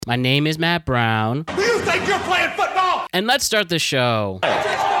My name is Matt Brown. Do you think you're playing football? And let's start the show. Y'all want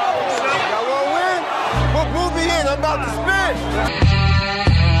to win? What movie in? I'm about to spin.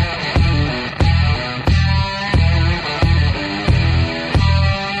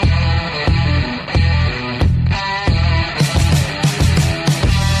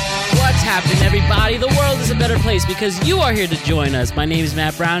 What's happening, everybody? The world is a better place because you are here to join us. My name is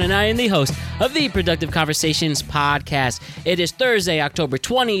Matt Brown, and I am the host of the Productive Conversations podcast. It is Thursday, October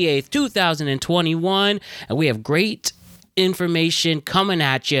 28th, 2021, and we have great information coming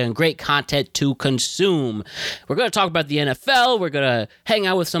at you and great content to consume. We're going to talk about the NFL. We're going to hang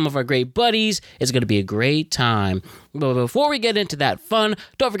out with some of our great buddies. It's going to be a great time. But before we get into that fun,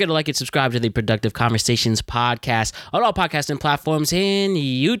 don't forget to like and subscribe to the Productive Conversations podcast on all podcasting platforms and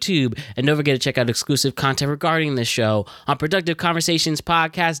YouTube. And don't forget to check out exclusive content regarding this show on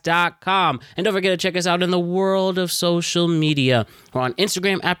productiveconversationspodcast.com. And don't forget to check us out in the world of social media. We're on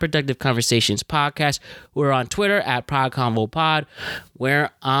Instagram at Productive Conversations Podcast. We're on Twitter at PodConvoPod. We're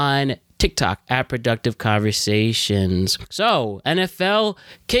on TikTok at Productive Conversations. So, NFL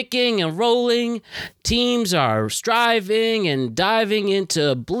kicking and rolling. Teams are striving and diving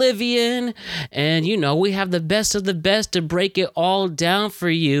into oblivion. And, you know, we have the best of the best to break it all down for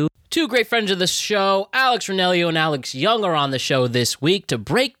you. Two great friends of the show, Alex Ranelio and Alex Young, are on the show this week to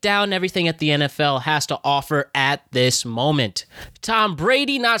break down everything that the NFL has to offer at this moment. Tom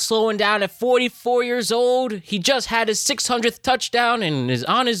Brady not slowing down at 44 years old. He just had his 600th touchdown and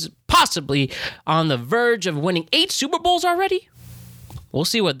is possibly on the verge of winning 8 Super Bowls already. We'll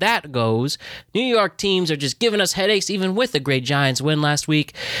see what that goes. New York teams are just giving us headaches, even with the great Giants win last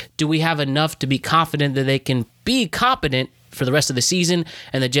week. Do we have enough to be confident that they can be competent for the rest of the season?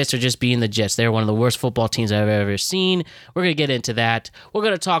 And the Jets are just being the Jets. They're one of the worst football teams I've ever seen. We're going to get into that. We're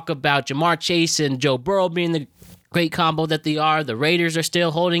going to talk about Ja'Marr Chase and Joe Burrow being the great combo that they are. The Raiders are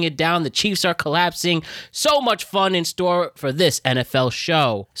still holding it down. The Chiefs are collapsing. So much fun in store for this NFL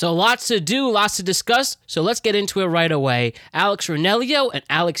show. So lots to do, lots to discuss. So let's get into it right away. Alex Ranelio and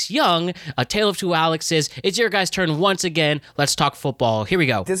Alex Young, a tale of two Alexes. It's your guys' turn once again. Let's talk football. Here we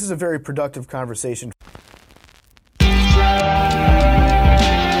go. This is a very productive conversation.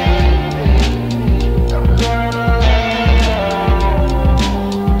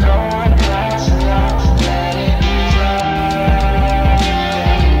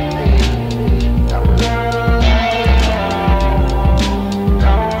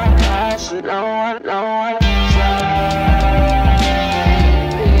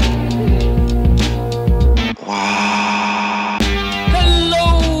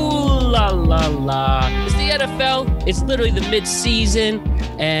 It's literally the mid-season,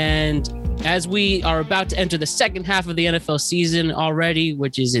 and as we are about to enter the second half of the NFL season already,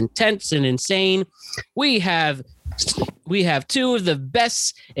 which is intense and insane, we have two of the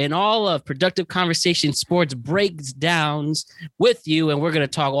best in all of Productive Conversation sports breakdowns with you, and we're going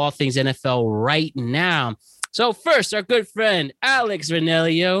to talk all things NFL right now. So first, our good friend, Alex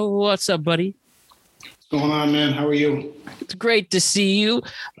Ranelio. What's up, buddy? What's going on, man? How are you? It's great to see you.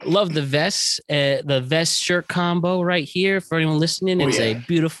 Love the vest shirt combo right here. For anyone listening, it's a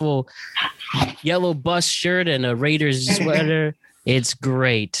beautiful yellow bust shirt and a Raiders sweater. It's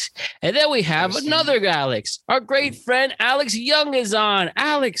great. And then we have another Alex. Our great friend Alex Young is on.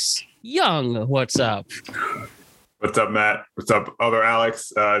 Alex Young, what's up? What's up, Matt? What's up, other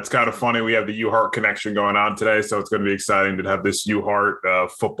Alex? It's kind of funny. We have the U-Heart connection going on today, so it's going to be exciting to have this U-Heart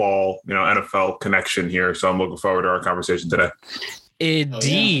football, NFL connection here. So I'm looking forward to our conversation today.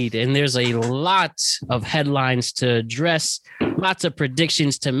 Indeed. And there's a lot of headlines to address, lots of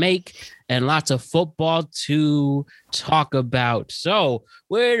predictions to make, and lots of football to talk about. So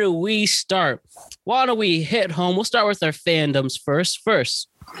where do we start? Why don't we hit home? We'll start with our fandoms first.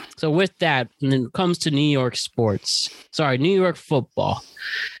 So with that, when it comes to New York football.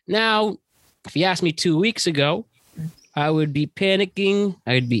 Now, if you asked me 2 weeks ago, I would be panicking.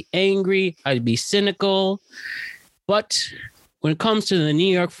 I would be angry. I'd be cynical. But when it comes to the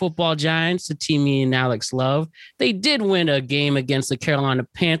New York Football Giants, the team me and Alex love, they did win a game against the Carolina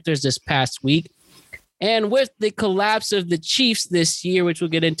Panthers this past week. And with the collapse of the Chiefs this year, which we'll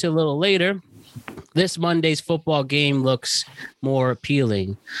get into a little later, this Monday's football game looks more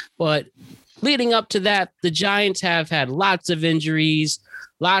appealing. But leading up to that, the Giants have had lots of injuries,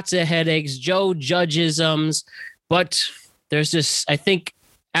 lots of headaches, Joe Judgeisms. But there's just, I think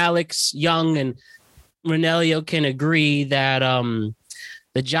Alex Young and Ranelio can agree that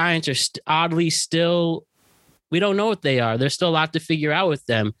the Giants are oddly still, we don't know what they are. There's still a lot to figure out with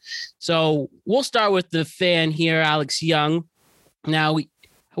them. So we'll start with the fan here, Alex Young. Now,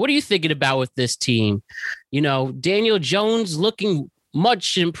 what are you thinking about with this team? You know, Daniel Jones looking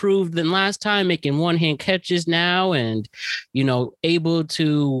much improved than last time, making one-hand catches now and, able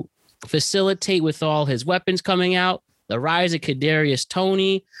to facilitate with all his weapons coming out. The rise of Kadarius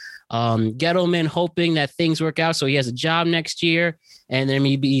Toney, Gettleman hoping that things work out so he has a job next year, and there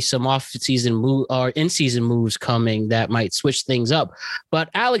may be some off-season move or in-season moves coming that might switch things up. But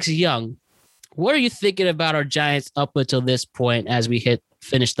Alex Young, what are you thinking about our Giants up until this point as we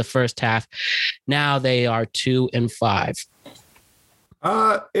finish the first half? Now they are 2-5.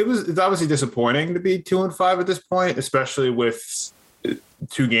 It's obviously disappointing to be 2-5 at this point, especially with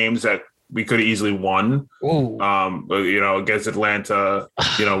two games that we could have easily won. Against Atlanta,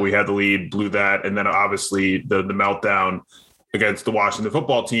 we had the lead, blew that, and then obviously the meltdown against the Washington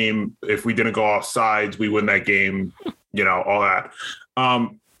football team. If we didn't go off sides, we win that game. All that.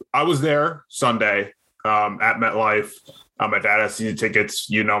 I was there Sunday at MetLife. My dad has season tickets.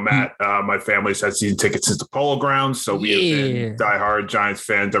 Matt, my family's had season tickets since the Polo Grounds. So we have been diehard Giants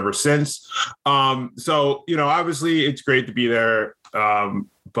fans ever since. Obviously it's great to be there.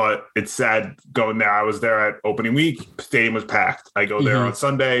 But it's sad going there. I was there at opening week. Stadium was packed. I go there on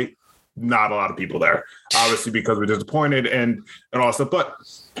Sunday. Not a lot of people there, obviously, because we're disappointed and all stuff. But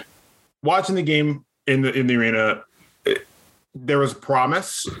watching the game in the arena, there was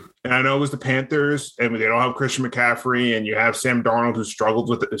promise. And I know it was the Panthers, and they don't have Christian McCaffrey, and you have Sam Darnold, who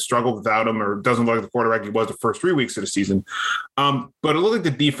struggled without him, or doesn't look like the quarterback he was the first 3 weeks of the season. But it looked like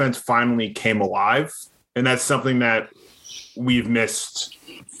the defense finally came alive, and that's something that we've missed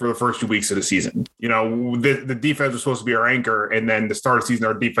for the first 2 weeks of the season. The defense was supposed to be our anchor, and then the start of the season,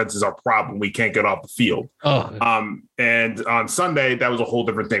 our defense is our problem. We can't get off the field. And on Sunday, that was a whole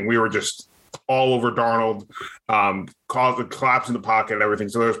different thing. We were just all over Darnold, caused a collapse in the pocket and everything.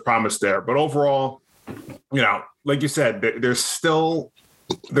 So there's promise there. But overall, like you said, there's still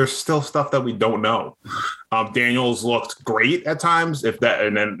stuff that we don't know. Daniels looked great at times. And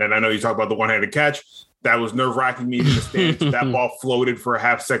I know you talk about the one-handed catch. That was nerve-wracking me to the stands. That ball floated for a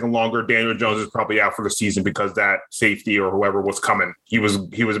half second longer. Daniel Jones is probably out for the season because that safety or whoever was coming. He was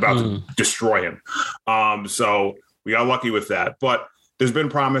about to destroy him. So we got lucky with that. But there's been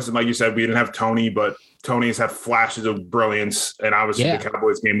promise. And like you said, we didn't have Toney, but Toney's had flashes of brilliance. And obviously the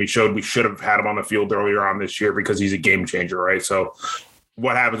Cowboys game we should have had him on the field earlier on this year because he's a game changer, right? So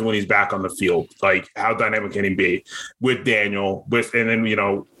what happens when he's back on the field? Like, how dynamic can he be with Daniel?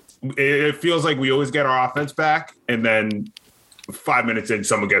 It feels like we always get our offense back, and then 5 minutes in,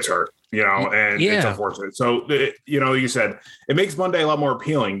 someone gets hurt, and it's unfortunate. So, like you said, it makes Monday a lot more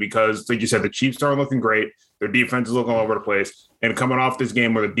appealing because, like you said, the Chiefs aren't looking great. Their defense is looking all over the place. And coming off this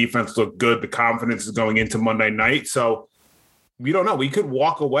game where the defense looked good, the confidence is going into Monday night. So, we don't know. We could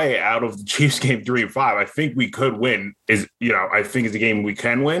walk away out of the Chiefs game 3-5. I think we could win. I think it's a game we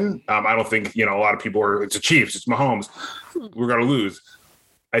can win. I don't think, a lot of people it's the Chiefs, it's Mahomes. We're going to lose.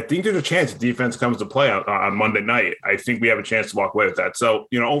 I think there's a chance the defense comes to play on Monday night. I think we have a chance to walk away with that. So,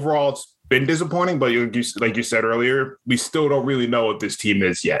 overall, it's been disappointing, but like you said earlier, we still don't really know what this team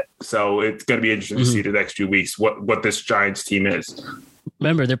is yet. So it's going to be interesting to see the next few weeks what this Giants team is.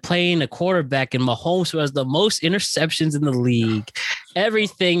 Remember, they're playing a quarterback in Mahomes who has the most interceptions in the league.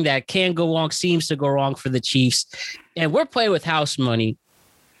 Everything that can go wrong seems to go wrong for the Chiefs. And we're playing with house money.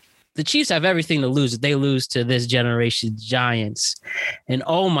 The Chiefs have everything to lose if they lose to this generation's Giants. And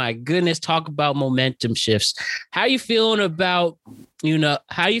oh my goodness, talk about momentum shifts. How you feeling about, the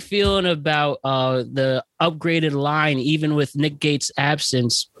upgraded line, even with Nick Gates'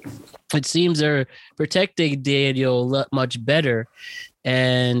 absence? It seems they're protecting Daniel much better,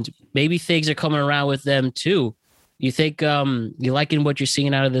 and maybe things are coming around with them too. You think you liking what you're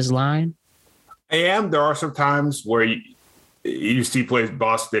seeing out of this line? I am. There are some times where you see plays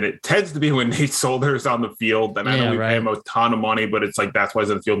bust, and it tends to be when Nate Solder is on the field. And I know we pay him a ton of money, but it's like that's why he's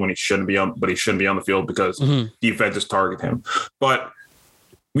on the field when he shouldn't be on. But he shouldn't be on the field because defenses target him. But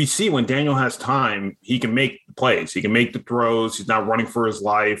we see when Daniel has time, he can make plays. He can make the throws. He's not running for his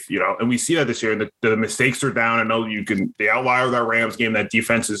life, And we see that this year. And the mistakes are down. I know the outlier of that Rams game, that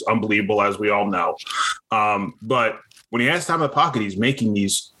defense is unbelievable, as we all know. But when he has time in the pocket, he's making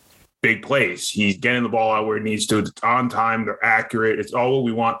these big plays. He's getting the ball out where it needs to. It's on time. They're accurate. It's all what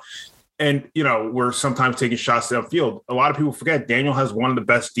we want. And, we're sometimes taking shots downfield. A lot of people forget Daniel has one of the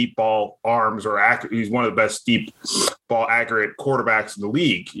best deep ball arms he's one of the best deep ball accurate quarterbacks in the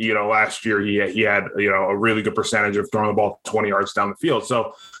league. Last year he had, a really good percentage of throwing the ball 20 yards down the field.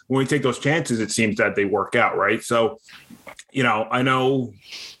 So when we take those chances, it seems that they work out. Right. So, I know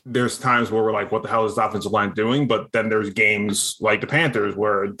there's times where we're like, what the hell is the offensive line doing? But then there's games like the Panthers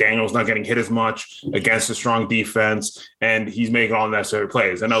where Daniel's not getting hit as much against a strong defense, and he's making all necessary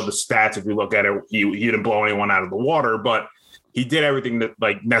plays. I know the stats, if you look at it, he didn't blow anyone out of the water, but he did everything that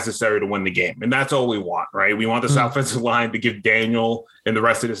like necessary to win the game. And that's all we want, right? We want this offensive line to give Daniel and the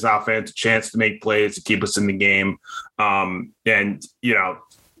rest of this offense a chance to make plays, to keep us in the game. And, you know,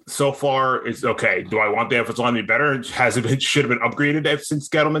 so far it's okay. Do I want the offensive line to be better? Should have been upgraded since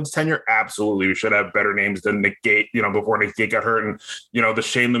Gettleman's tenure? Absolutely. We should have better names than Nick Gate, you know, before Nick Gate got hurt, and, you know, the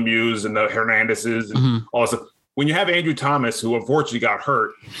Shane Lemieux and the Hernandezes and all this stuff. When you have Andrew Thomas, who unfortunately got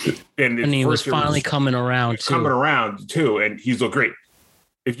hurt, and he was finally coming around too, and he's looked great.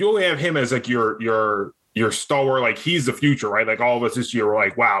 If you only have him as like your stalwart, like he's the future, right? Like all of us this year were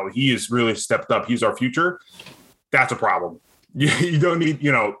like, wow, he has really stepped up. He's our future. That's a problem. You don't need,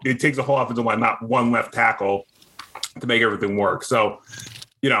 you know, it takes a whole offensive line, not one left tackle, to make everything work. So,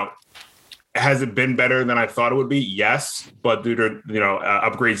 you know, has it been better than I thought it would be? Yes, but due to, you know,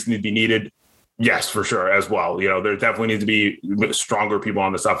 upgrades need to be needed. Yes, for sure, as well. You know, there definitely needs to be stronger people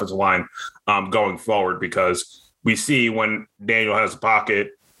on this offensive line going forward, because we see when Daniel has a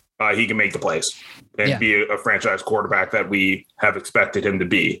pocket, he can make the plays and be a franchise quarterback that we have expected him to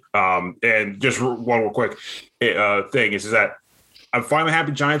be. And just one more quick thing is that I'm finally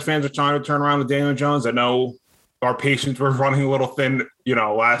happy Giants fans are trying to turn around with Daniel Jones. I know our patience was running a little thin, you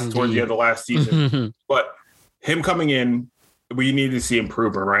know, towards the end of last season, but him coming in, we need to see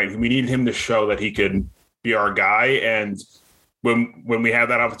improvement, right? We need him to show that he could be our guy. And when we have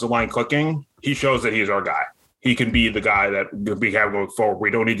that offensive line clicking, he shows that he's our guy. He can be the guy that we have going forward.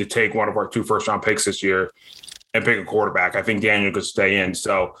 We don't need to take one of our 2 first-round picks this year and pick a quarterback. I think Daniel could stay in.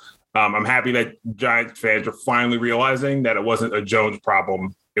 So I'm happy that Giants fans are finally realizing that it wasn't a Jones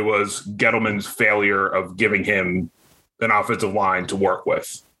problem. It was Gettleman's failure of giving him an offensive line to work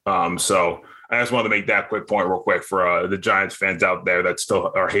with. So I just wanted to make that quick point real quick for the Giants fans out there that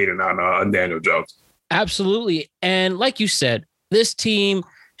still are hating on Daniel Jones. Absolutely. And like you said, this team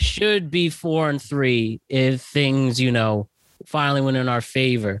should be 4-3 if things, you know, finally went in our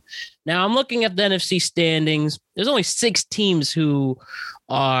favor. Now I'm looking at the NFC standings. There's only 6 teams who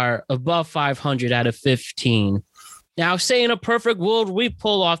are above 500 out of 15. Now, say in a perfect world, we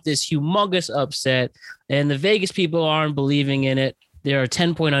pull off this humongous upset and the Vegas people aren't believing in it. There are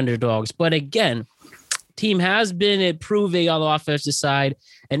 10-point underdogs. But again, team has been improving on the offensive side,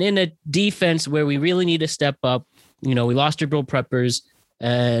 and in a defense where we really need to step up. You know, we lost Jabril Peppers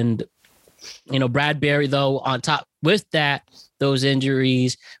and, you know, Bradbury, though, on top with that, those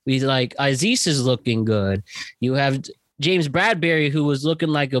injuries, we like Azeez is looking good. You have James Bradbury, who was looking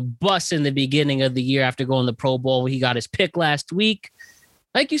like a bust in the beginning of the year after going to the Pro Bowl. He got his pick last week.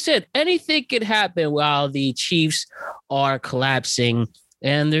 Like you said, anything could happen while the Chiefs are collapsing,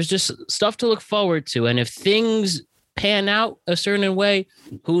 and there's just stuff to look forward to. And if things pan out a certain way,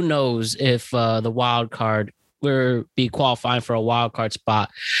 who knows if the wild card will be qualifying for a wild card spot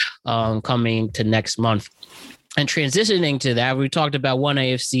coming to next month. And transitioning to that, we talked about one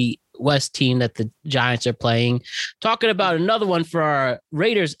AFC West team that the Giants are playing. Talking about another one for our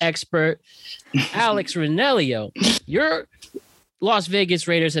Raiders expert, Alex Ranelio. Your Las Vegas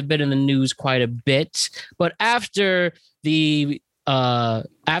Raiders have been in the news quite a bit, but after Gruden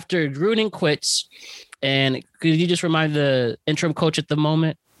quits, and could you just remind the interim coach at the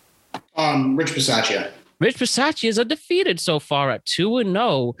moment? Rich Bisaccia. Rich Bisaccia is undefeated so far at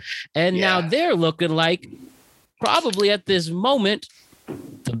 2-0, and now they're looking like probably at this moment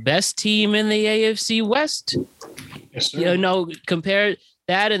the best team in the AFC West. Yes, sir. You know, compare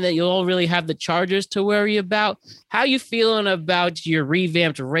that, and that you'll all really have the Chargers to worry about. How you feeling about your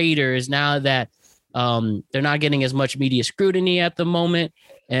revamped Raiders now that they're not getting as much media scrutiny at the moment,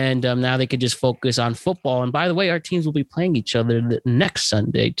 and now they could just focus on football? And by the way, our teams will be playing each other next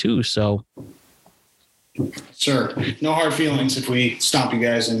Sunday too. So, sir, no hard feelings if we stomp you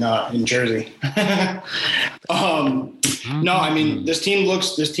guys in Jersey. No, I mean, this team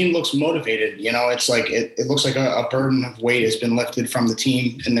looks motivated. You know, it's like it looks like a burden of weight has been lifted from the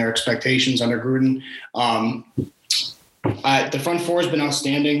team and their expectations under Gruden. The front four has been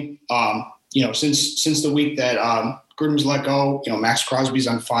outstanding. You know, since the week that Gruden was let go, you know, Max Crosby's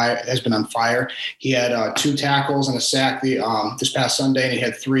has been on fire. He had 2 tackles and a sack this past Sunday, and he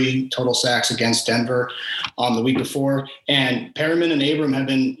had 3 total sacks against Denver the week before. And Perriman and Abram have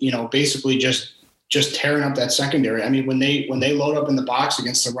been, you know, basically just tearing up that secondary. I mean, when they load up in the box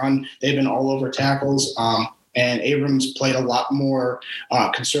against the run, they've been all over tackles. And Abrams played a lot more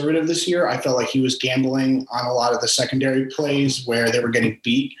conservative this year. I felt like he was gambling on a lot of the secondary plays where they were getting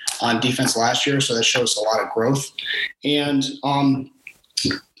beat on defense last year. So that shows a lot of growth. And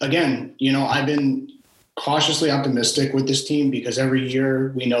again, you know, I've been cautiously optimistic with this team because every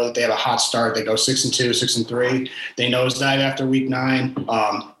year we know that they have a hot start. They go 6-2, 6-3. They nosedive after week 9.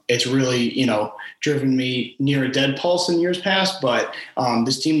 it's really, driven me near a dead pulse in years past. But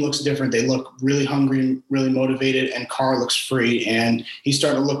this team looks different. They look really hungry and really motivated, and Carr looks free. And he's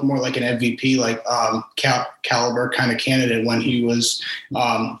starting to look more like an MVP, like caliber kind of candidate when he was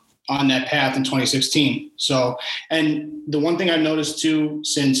on that path in 2016. So, and the one thing I've noticed too,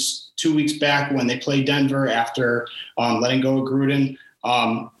 since 2 weeks back when they played Denver after letting go of Gruden,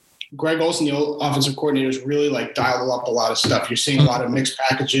 Greg Olsen, the old offensive coordinator, is really like dialed up a lot of stuff. You're seeing a lot of mixed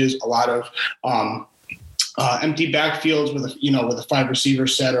packages, a lot of empty backfields with a 5 receiver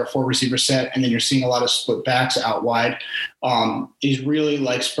set or a 4 receiver set, and then you're seeing a lot of split backs out wide. He's really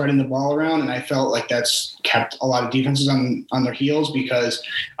like spreading the ball around, and I felt like that's kept a lot of defenses on their heels, because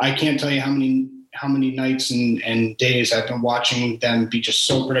I can't tell you how many nights and days I've been watching them be just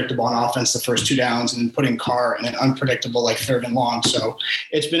so predictable on offense the first 2 downs, and then putting Carr in an unpredictable like 3rd and long. So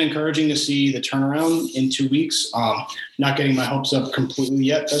it's been encouraging to see the turnaround in 2 weeks. Not getting my hopes up completely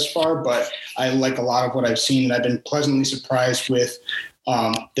yet thus far, but I like a lot of what I've seen, and I've been pleasantly surprised with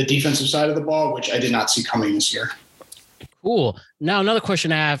the defensive side of the ball, which I did not see coming this year. Cool. Now, another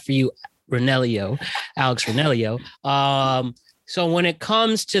question I have for you, Alex Ranelio. So when it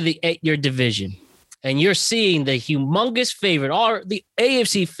comes to your division, and you're seeing the humongous favorite, or the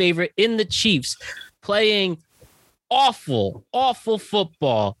AFC favorite in the Chiefs, playing awful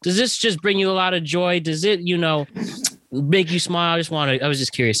football, does this just bring you a lot of joy? Does it, make you smile? I was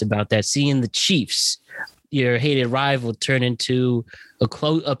just curious about that. Seeing the Chiefs, your hated rival, turn into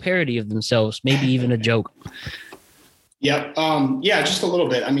a parody of themselves, maybe even a joke. Yep. Just a little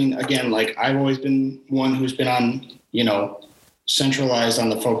bit. I mean, again, like I've always been one who's been on, centralized on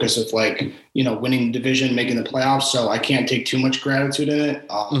the focus of winning the division, making the playoffs. So I can't take too much gratitude in it.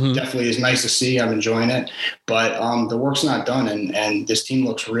 Definitely is nice to see. I'm enjoying it, but the work's not done. And this team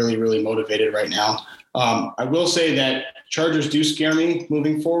looks really, really motivated right now. I will say that Chargers do scare me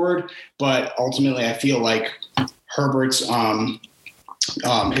moving forward, but ultimately I feel like Herbert's,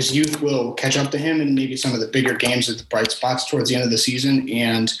 his youth will catch up to him in maybe some of the bigger games at the bright spots towards the end of the season.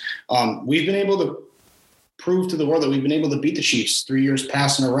 And we've been able to prove to the world that we've been able to beat the Chiefs 3 years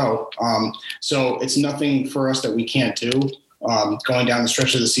past in a row. So it's nothing for us that we can't do going down the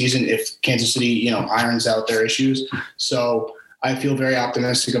stretch of the season if Kansas City, irons out their issues. So I feel very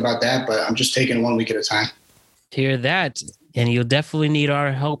optimistic about that, but I'm just taking 1 week at a time. Hear that. And you'll definitely need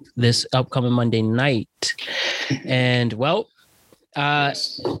our help this upcoming Monday night. And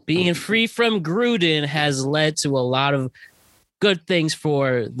being free from Gruden has led to a lot of good things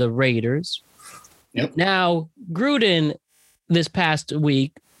for the Raiders. Yep. Now, Gruden this past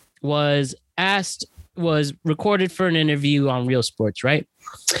week was recorded for an interview on Real Sports, right?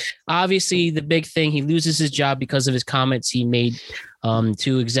 Obviously, the big thing, he loses his job because of his comments he made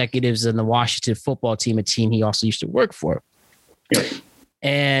to executives in the Washington football team, a team he also used to work for. Yep.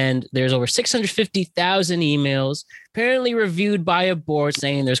 And there's over 650,000 emails apparently reviewed by a board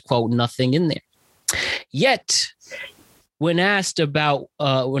saying there's, quote, nothing in there. Yet, when asked to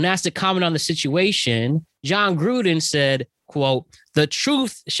comment on the situation, John Gruden said, quote, "The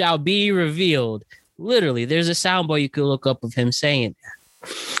truth shall be revealed." Literally, there's a soundbite you could look up of him saying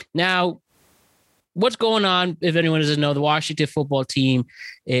that. Now, what's going on, if anyone doesn't know, the Washington football team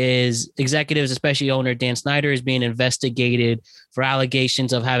is executives, especially owner Dan Snyder, is being investigated for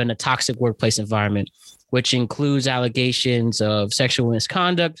allegations of having a toxic workplace environment, which includes allegations of sexual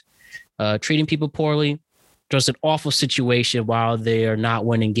misconduct, treating people poorly. Just an awful situation while they are not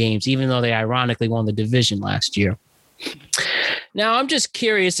winning games, even though they ironically won the division last year. Now, I'm just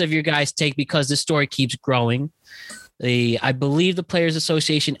curious of your guys' take, because the story keeps growing. I believe the Players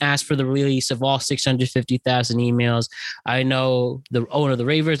Association asked for the release of all 650,000 emails. I know the owner of the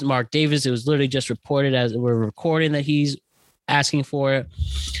Ravens, Mark Davis, it was literally just reported as we're recording that he's asking for it.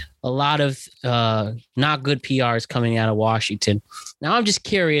 A lot of not good PRs coming out of Washington. Now, I'm just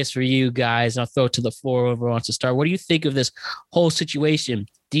curious for you guys, and I'll throw it to the floor over wants to start. What do you think of this whole situation?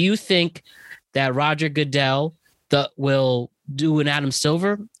 Do you think that Roger Goodell will do an Adam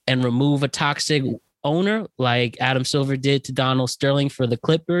Silver and remove a toxic owner like Adam Silver did to Donald Sterling for the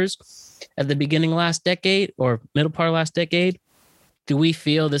Clippers at the beginning of last decade or middle part of last decade? Do we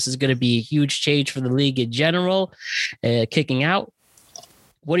feel this is going to be a huge change for the league in general, kicking out?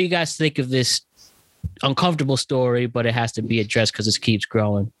 What do you guys think of this uncomfortable story, but it has to be addressed because it keeps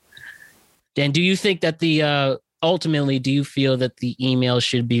growing? Dan, do you think that ultimately, do you feel that the emails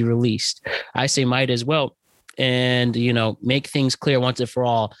should be released? I say might as well. And, make things clear once and for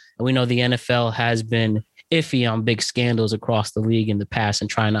all. And we know the NFL has been iffy on big scandals across the league in the past and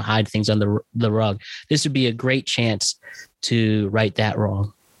trying to hide things under the rug. This would be a great chance to right that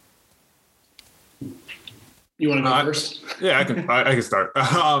wrong. You want to go first? Yeah, I can start.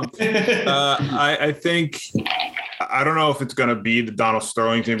 I think, I don't know if it's going to be the Donald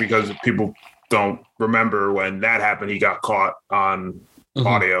Sterling thing, because people don't remember when that happened. He got caught on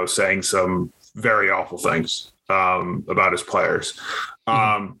audio saying some very awful things about his players.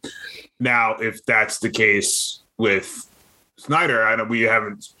 Now, if that's the case with Snyder, I know we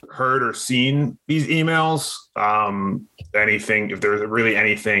haven't heard or seen these emails. Anything, if there's really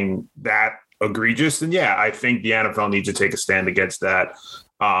anything that egregious, then yeah, I think the NFL needs to take a stand against that.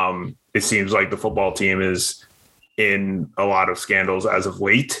 It seems like the football team is in a lot of scandals as of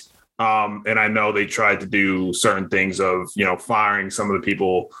late. And I know they tried to do certain things of, firing some of the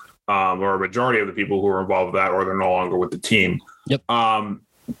people or a majority of the people who were involved with that, or they're no longer with the team. Yep.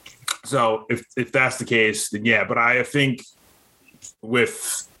 So if that's the case, then yeah, but I think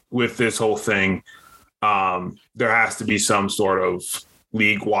with this whole thing, there has to be some sort of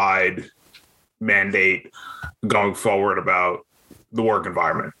league-wide mandate going forward about the work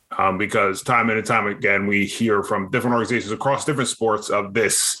environment, because time and time again, we hear from different organizations across different sports of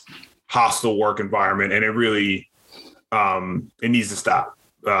this hostile work environment, and it really, it needs to stop.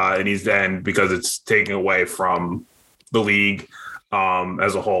 It needs to end, because it's taking away from the league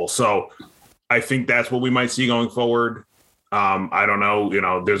as a whole. So I think that's what we might see going forward. I don't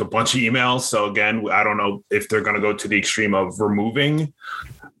know, there's a bunch of emails. So again, I don't know if they're going to go to the extreme of removing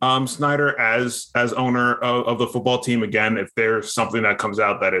Snyder as owner of the football team. Again, if there's something that comes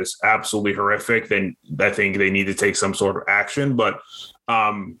out that is absolutely horrific, then I think they need to take some sort of action. But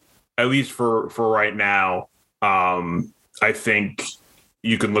at least for right now, I think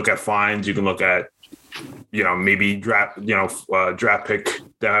you can look at fines. You can look at, maybe draft pick,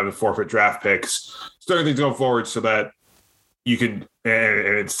 that have forfeit draft picks, certain things going forward, so that you could,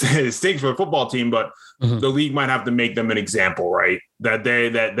 and it stinks for the football team, but the league might have to make them an example, right?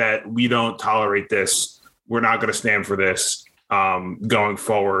 That we don't tolerate this. We're not going to stand for this going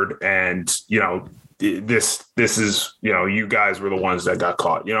forward. And, this is, you guys were the ones that got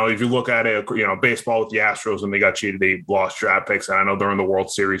caught. If you look at it, baseball with the Astros, when they got cheated, they lost draft picks. And I know they're in the World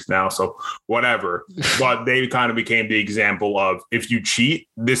Series now, so whatever. But they kind of became the example of, if you cheat,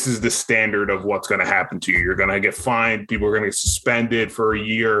 this is the standard of what's going to happen to you. You're going to get fined. People are going to get suspended for a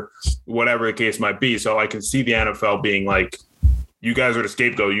year, whatever the case might be. So I can see the NFL being like, you guys are the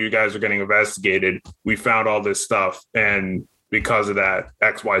scapegoat. You guys are getting investigated. We found all this stuff, and because of that,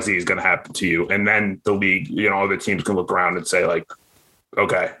 XYZ is going to happen to you. And then the league, other teams can look around and say, like,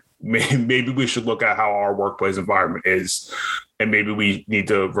 okay, maybe we should look at how our workplace environment is, and maybe we need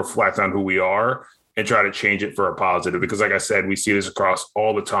to reflect on who we are and try to change it for a positive. Because like I said, we see this across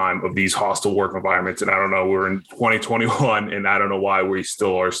all the time of these hostile work environments. And I don't know, we're in 2021, and I don't know why we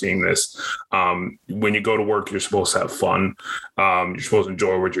still are seeing this. When you go to work, you're supposed to have fun. You're supposed to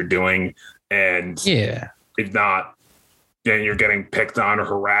enjoy what you're doing. And if not, then you're getting picked on or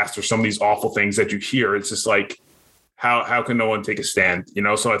harassed or some of these awful things that you hear. It's just like, how can no one take a stand?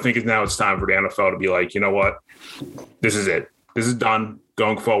 So I think now it's time for the NFL to be like, you know what, this is it. This is done.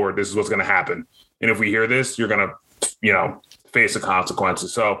 Going forward, this is what's going to happen. And if we hear this, you're going to, face the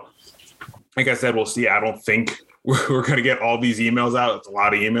consequences. So like I said, we'll see. I don't think we're going to get all these emails out. It's a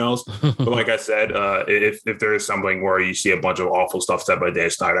lot of emails. But like I said, if there is something where you see a bunch of awful stuff said by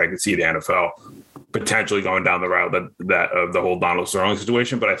Dan Snyder, I can see the NFL potentially going down the route that of the whole Donald Sterling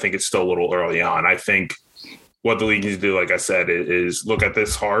situation. But I think it's still a little early on. I think what the league needs to do, like I said, is look at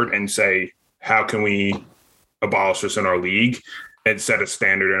this hard and say, how can we abolish this in our league and set a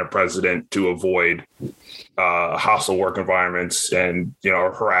standard and a precedent to avoid hostile work environments and,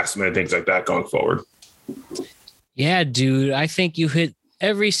 harassment and things like that going forward. Yeah, dude, I think you hit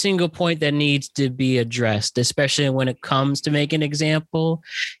every single point that needs to be addressed, especially when it comes to make an example.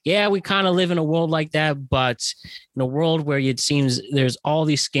 Yeah, we kind of live in a world like that, but in a world where it seems there's all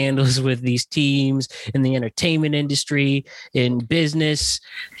these scandals with these teams in the entertainment industry, in business,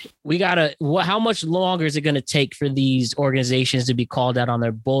 how much longer is it going to take for these organizations to be called out on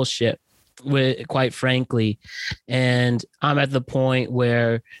their bullshit, quite frankly? And I'm at the point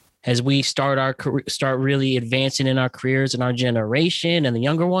where, as we start really advancing in our careers and our generation and the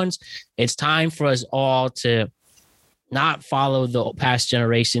younger ones, it's time for us all to not follow the past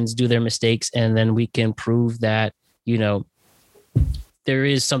generations, do their mistakes, and then we can prove that, there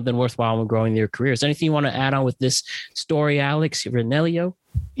is something worthwhile when growing their careers. Anything you want to add on with this story, Alex Ranelio?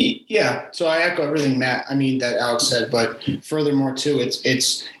 Yeah. So I echo everything that Alex said, but furthermore too,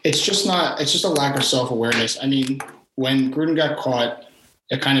 it's just a lack of self-awareness. When Gruden got caught,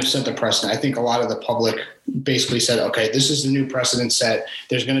 it kind of set the precedent. I think a lot of the public basically said, okay, this is the new precedent set.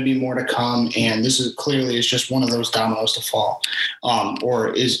 There's going to be more to come. And this is just one of those dominoes to fall, or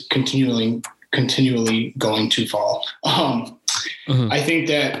is continually continually going to fall. I think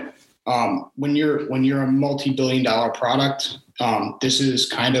that when you're a multi-billion-dollar product, this is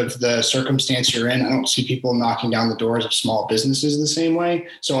kind of the circumstance you're in. I don't see people knocking down the doors of small businesses the same way.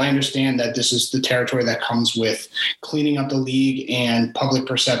 So I understand that this is the territory that comes with cleaning up the league and public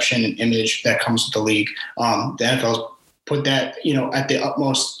perception and image that comes with the league. The NFL's put that, at the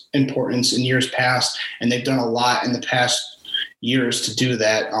utmost importance in years past, and they've done a lot in the past years to do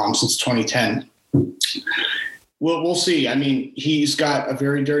that since 2010. We'll see. I mean, he's got a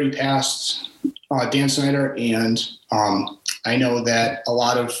very dirty past, Dan Snyder, and I know that a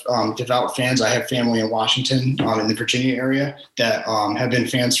lot of devout fans, I have family in Washington, in the Virginia area, that have been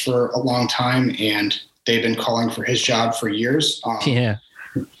fans for a long time, and they've been calling for his job for years.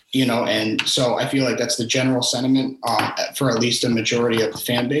 And so I feel like that's the general sentiment for at least a majority of the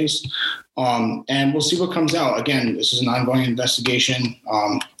fan base. And we'll see what comes out. Again, this is an ongoing investigation.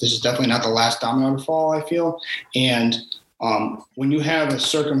 This is definitely not the last domino to fall, I feel. And when you have a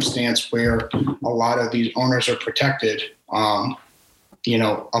circumstance where a lot of these owners are protected,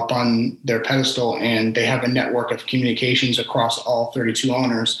 up on their pedestal, and they have a network of communications across all 32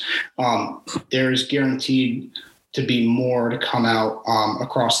 owners, there's guaranteed to be more to come out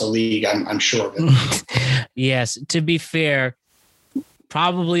across the league. I'm sure of it. Yes. To be fair,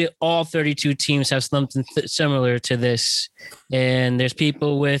 probably all 32 teams have something similar to this. And there's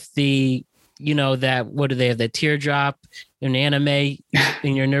people with the, what do they have? That teardrop in anime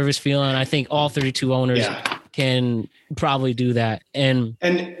in your nervous feeling. I think all 32 owners can probably do that. And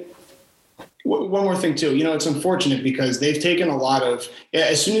one more thing too, it's unfortunate because they've taken a lot of,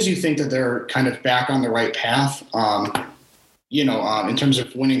 as soon as you think that they're kind of back on the right path, in terms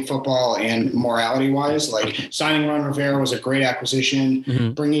of winning football and morality wise, like signing Ron Rivera was a great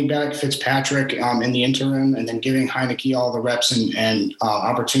acquisition, bringing back Fitzpatrick in the interim, and then giving Heineke all the reps and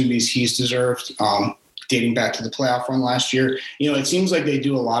opportunities he's deserved, dating back to the playoff run last year. It seems like they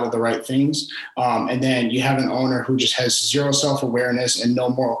do a lot of the right things. And then you have an owner who just has zero self-awareness and no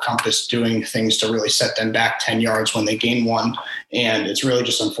moral compass, doing things to really set them back 10 yards when they gain one. And it's really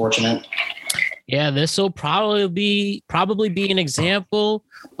just unfortunate. Yeah, this will probably be an example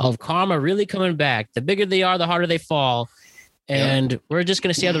of karma really coming back. The bigger they are, the harder they fall. And we're just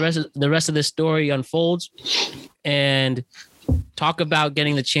going to see how the rest of this story unfolds and talk about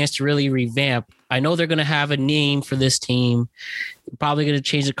getting the chance to really revamp. I know they're going to have a name for this team, probably going to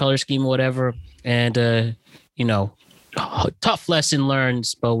change the color scheme or whatever. And, tough lesson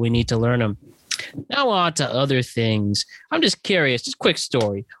learned, but we need to learn them. Now on to other things. I'm just curious, just quick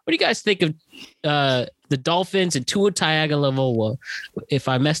story. What do you guys think of the Dolphins and Tua Tagovailoa? If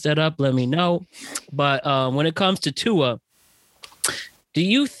I messed that up, let me know. But when it comes to Tua, do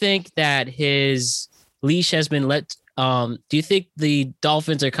you think that his leash has been let? Do you think the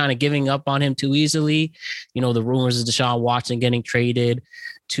Dolphins are kind of giving up on him too easily? The rumors of Deshaun Watson getting traded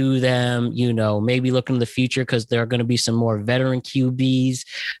to them, maybe looking to the future because there are going to be some more veteran QBs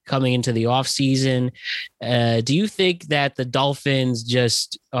coming into the offseason. Do you think that the Dolphins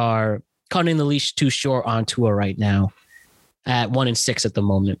just are cutting the leash too short on Tua right now at 1-6 at the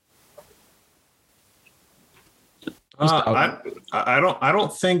moment? I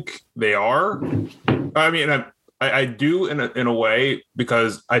don't think they are. I mean, I do in a way,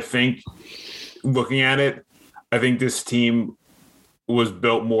 because I think, looking at it, I think this team was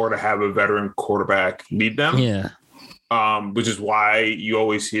built more to have a veteran quarterback lead them. Yeah. Which is why you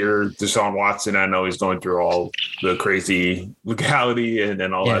always hear Deshaun Watson. I know he's going through all the crazy legality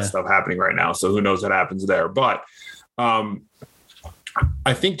and all that stuff happening right now. So who knows what happens there. But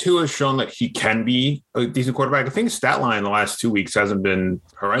I think Tua has shown that he can be a decent quarterback. I think his stat line in the last 2 weeks hasn't been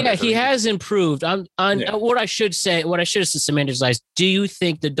horrendous. Yeah, he has improved. What I should have said to Samander's eyes, do you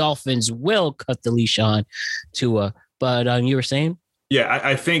think the Dolphins will cut the leash on Tua? But you were saying? Yeah,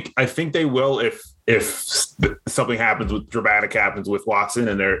 I think they will if something dramatic happens with Watson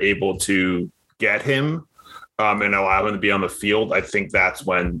and they're able to get him and allow him to be on the field. I think that's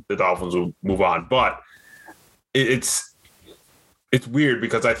when the Dolphins will move on. But it's weird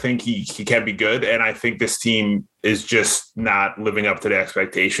because I think he can be good, and I think this team is just not living up to the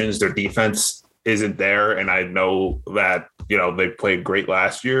expectations. Their defense isn't there, and I know that they played great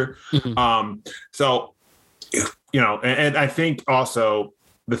last year. And I think also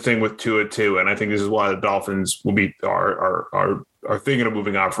the thing with Tua too, and I think this is why the Dolphins will be are thinking of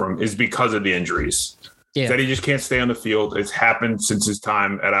moving on from him, is because of the injuries. Yeah. That he just can't stay on the field. It's happened since his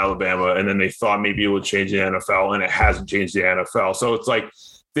time at Alabama, and then they thought maybe it would change the NFL, and it hasn't changed the NFL. So it's like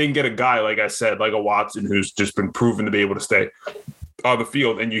they can get a guy, like I said, like a Watson, who's just been proven to be able to stay on the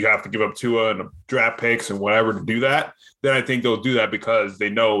field and you have to give up Tua and draft picks and whatever to do that, then I think they'll do that because they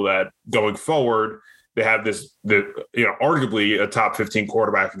know that going forward, they have arguably a top 15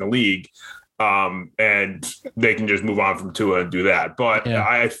 quarterback in the league. And they can just move on from Tua and do that. But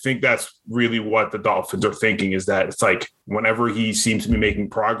I think that's really what the Dolphins are thinking, is that it's like whenever he seems to be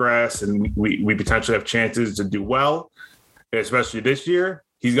making progress and we potentially have chances to do well, especially this year,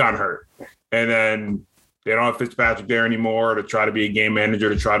 he's gotten hurt. And then they don't have Fitzpatrick there anymore to try to be a game manager,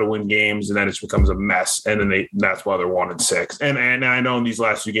 to try to win games. And then it becomes a mess. And then that's why they're 1-6. And I know in these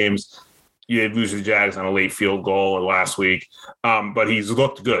last few games, you did lose the Jags on a late field goal last week. But he's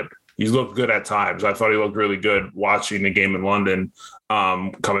looked good. He's looked good at times. I thought he looked really good watching the game in London,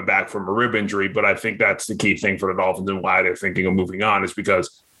 coming back from a rib injury. But I think that's the key thing for the Dolphins and why they're thinking of moving on, is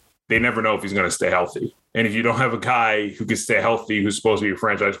because they never know if he's going to stay healthy. And if you don't have a guy who can stay healthy, who's supposed to be your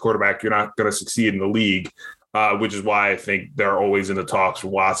franchise quarterback, you're not going to succeed in the league, which is why I think they're always in the talks for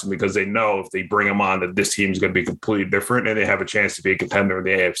Watson, because they know if they bring him on that this team is going to be completely different and they have a chance to be a contender in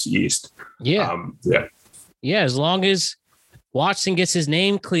the AFC East. Yeah. As long as Watson gets his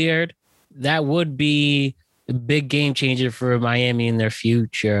name cleared, that would be a big game changer for Miami in their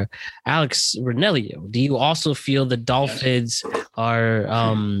future. Alex Ranelio, do you also feel the Dolphins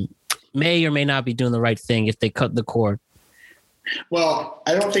are may or may not be doing the right thing if they cut the cord? Well,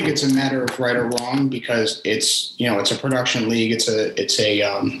 I don't think it's a matter of right or wrong, because it's a production league. It's a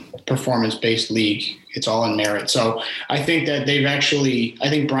performance-based league. It's all in merit. So I think that I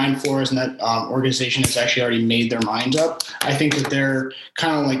think Brian Flores and that organization has actually already made their minds up. I think that they're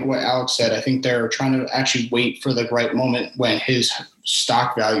kind of like what Alex said. I think they're trying to actually wait for the right moment when his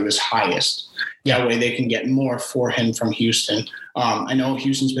stock value is highest. That way they can get more for him from Houston. I know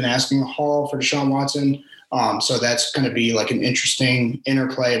Houston's been asking a haul for Deshaun Watson. So that's going to be like an interesting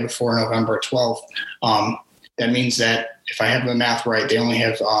interplay before November 12th. That means that if I have the math right, they only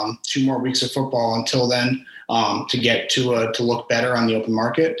have 2 more weeks of football until then to get to look better on the open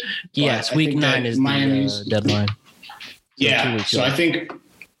market. Yes, week 9 is Miami's the deadline. Yeah, so I think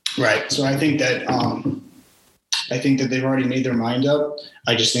right. So I think that they've already made their mind up.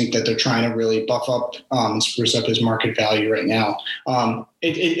 I just think that they're trying to really buff up and spruce up his market value right now.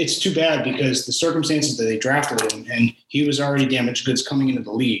 It's too bad because the circumstances that they drafted him, and he was already damaged goods coming into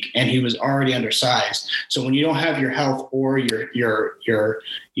the league, and he was already undersized. So when you don't have your health or your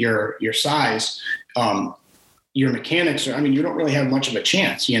size, your mechanics are, you don't really have much of a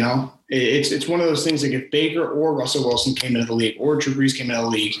chance, It's one of those things, like if Baker or Russell Wilson came into the league or Drew Brees came into the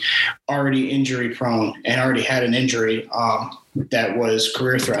league already injury prone and already had an injury that was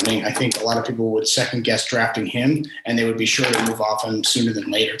career threatening, I think a lot of people would second guess drafting him, and they would be sure to move off him sooner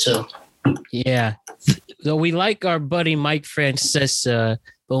than later too. Yeah. So we like our buddy Mike Francesa,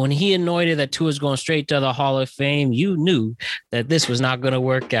 but when he anointed that Tua's going straight to the Hall of Fame, you knew that this was not going to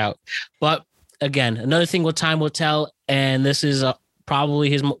work out. But again, another thing time will tell, and this is probably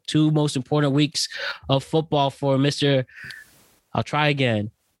his 2 most important weeks of football for Mr. I'll try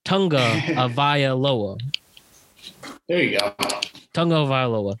again, Tunga Vailoa. There you go. Tunga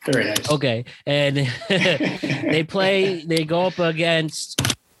Vailoa. Very nice. Okay, and they go up against.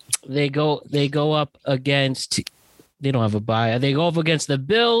 They go up against. They don't have a bye. They go up against the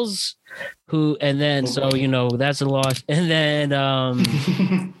Bills, that's a loss. And then,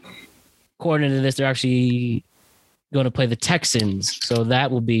 according to this, they're actually going to play the Texans, so that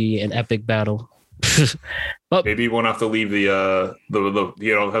will be an epic battle. But maybe he won't have to leave the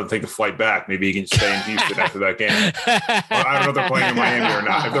have to take the flight back. Maybe he can stay in Houston after that game. Well, I don't know if they're playing in Miami or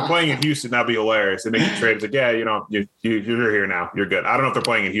not. If they're playing in Houston, that'd be hilarious. And they can trade. It's like, you're here now. You're good. I don't know if they're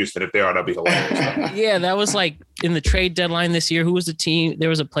playing in Houston. If they are, that'd be hilarious. Yeah, that was like in the trade deadline this year. Who was the team? There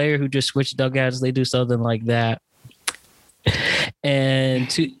was a player who just switched dugouts. They do something like that.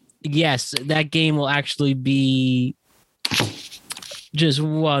 And yes, that game will actually be just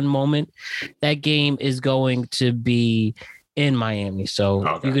one moment. That game is going to be in Miami,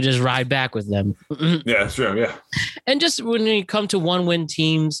 so you could just ride back with them. Yeah, sure, yeah. And just when you come to 1-win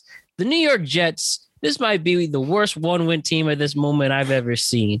teams, the New York Jets, this might be the worst 1-win team at this moment I've ever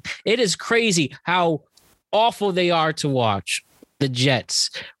seen. It is crazy how awful they are to watch. The Jets.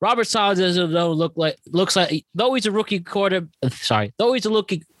 Robert Saleh doesn't looks like though he's a rookie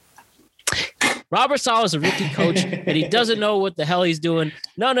Robert Saleh is a rookie coach, and he doesn't know what the hell he's doing.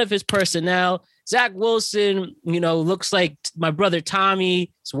 None of his personnel. Zach Wilson, looks like my brother Tommy's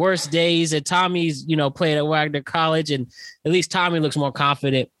worst days. And Tommy's, playing at Wagner College, and at least Tommy looks more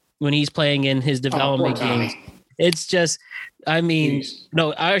confident when he's playing in his development games. It's just, I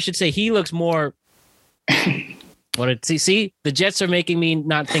should say he looks more. See, the Jets are making me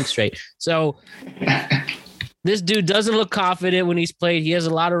not think straight. So This dude doesn't look confident when he's played. He has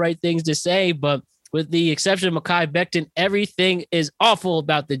a lot of right things to say, but with the exception of Mekhi Becton, everything is awful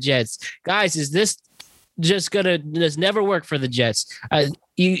about the Jets. Guys, is this just this never work for the Jets?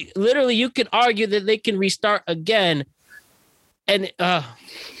 You could argue that they can restart again. And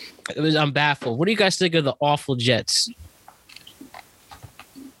I'm baffled. What do you guys think of the awful Jets?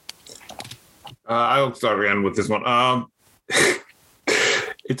 I'll start again with this one.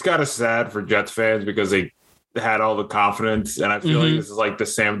 It's kind of sad for Jets fans because they had all the confidence, and I feel like this is like the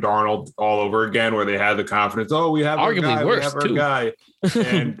Sam Darnold all over again, where they had the confidence. Oh, we have arguably our guy, worse we have our too. guy,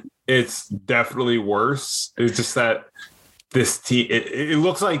 and it's definitely worse. It's just that this team. It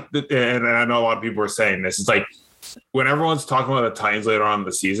looks like, and I know a lot of people are saying this. It's like when everyone's talking about the Titans later on in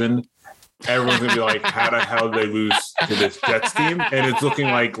the season, everyone's gonna be like, "How the hell did they lose to this Jets team?" And it's looking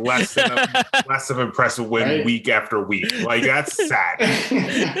like less of impressive win week after week. Like, that's sad.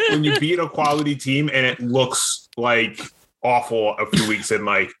 When you beat a quality team and it looks like awful a few weeks in,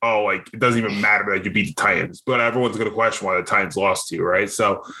 like, oh, like it doesn't even matter that you beat the Titans, but everyone's gonna question why the Titans lost to you, right?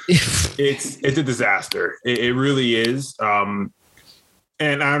 So it's a disaster. It really is. And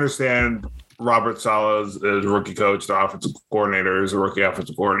I understand. Robert Saleh is a rookie coach, the offensive coordinator is a rookie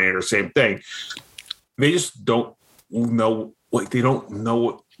offensive coordinator, same thing. They just don't know, like they don't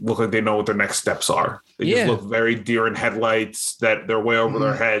know, look like they know what their next steps are. They just look very deer in headlights, that they're way over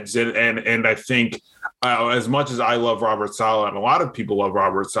their heads. And I think as much as I love Robert Saleh, and a lot of people love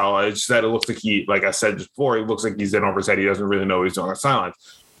Robert Saleh, it's just that it looks like like I said before, he looks like he's in over his head. He doesn't really know what he's doing on the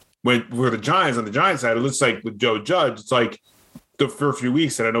sidelines. When we're the Giants, on the Giants side, it looks like with Joe Judge, it's like, for a few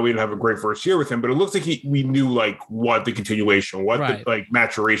weeks, and I know we didn't have a great first year with him, but it looks like we knew like what the continuation, what the like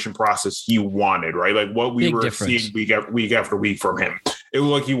maturation process he wanted, right? Like what we were seeing week after week from him. It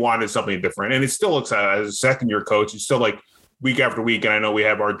looked like he wanted something different, and it still looks as a second year coach, he's still like week after week. And I know we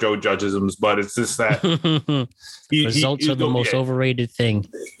have our Joe Judgeisms, but it's just that results are the most overrated thing.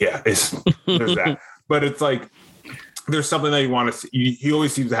 Yeah, there's that, but it's like. There's something that you want to see. He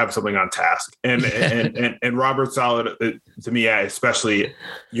always seems to have something on task. And Robert Saleh, to me, especially,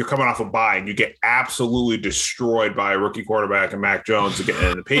 you're coming off a bye and you get absolutely destroyed by a rookie quarterback and Mac Jones again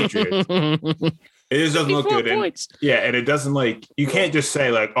and the Patriots. It just doesn't look good. And it doesn't like, you can't just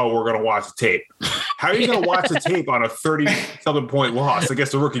say like, oh, we're going to watch the tape. How are you going to watch the tape on a 30-something point loss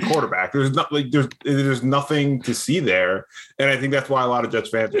against a rookie quarterback? There's not like there's nothing to see there. And I think that's why a lot of Jets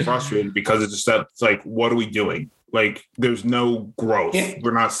fans are frustrated, because it's just that it's like, what are we doing? Like, there's no growth. Yeah.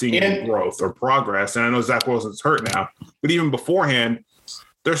 We're not seeing any growth or progress. And I know Zach Wilson's hurt now, but even beforehand,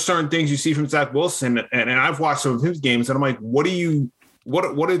 there's certain things you see from Zach Wilson. And I've watched some of his games, and I'm like, what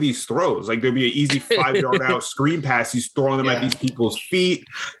are these throws? Like, there'd be an easy 5-yard out screen pass. He's throwing them at these people's feet.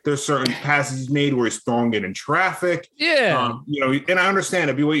 There's certain passes he's made where he's throwing it in traffic. Yeah. And I understand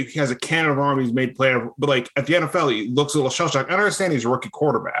it. He has a cannon of arm. He's made play. But like at the NFL, he looks a little shell shocked. I understand he's a rookie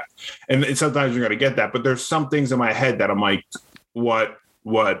quarterback. And sometimes you're going to get that. But there's some things in my head that I'm like, what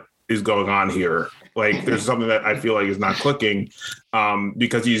is going on here? Like, there's something that I feel like is not clicking,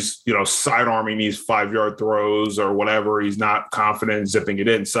 because he's, side arming these 5-yard throws or whatever. He's not confident in zipping it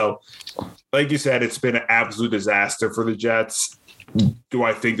in. So like you said, it's been an absolute disaster for the Jets. Do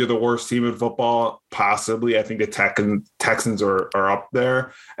I think they're the worst team in football? Possibly. I think the Texans are up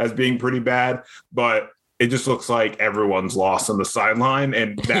there as being pretty bad, but it just looks like everyone's lost on the sideline,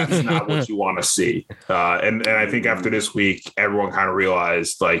 and that's not what you want to see. And I think after this week, everyone kind of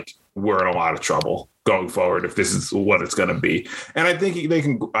realized like, we're in a lot of trouble going forward if this is what it's going to be. And I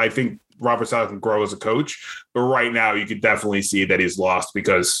think Robert Saleh can grow as a coach, but right now you could definitely see that he's lost,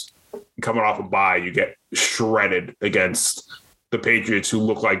 because coming off a bye, you get shredded against the Patriots, who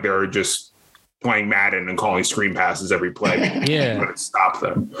look like they're just playing Madden and calling screen passes every play. Yeah. But it stopped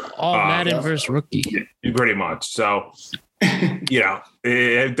them. All Madden versus rookie. Pretty much. So,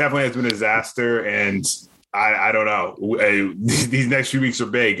 it definitely has been a disaster, and I don't know. These next few weeks are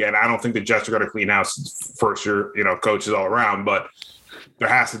big, and I don't think the Jets are going to clean house first year, coaches all around, but there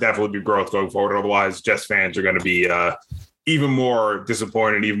has to definitely be growth going forward. Otherwise, Jets fans are going to be even more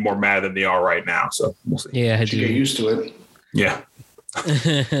disappointed, even more mad than they are right now. So we'll see. Yeah, I do. Get used to it. Yeah.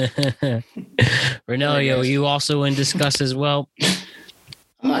 Renelio, you also in disgust as well?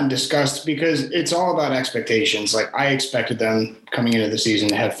 I'm not in disgust, because it's all about expectations. Like, I expected them coming into the season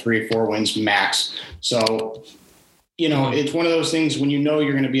to have 3-4 wins max. So, it's one of those things when you're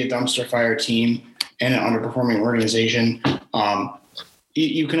going to be a dumpster fire team and an underperforming organization,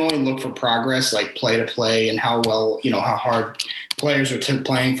 you can only look for progress, like play to play, and how well, how hard players are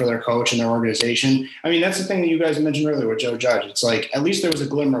playing for their coach and their organization. I mean, that's the thing that you guys mentioned earlier with Joe Judge. It's like, at least there was a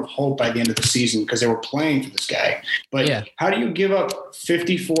glimmer of hope by the end of the season because they were playing for this guy. But how do you give up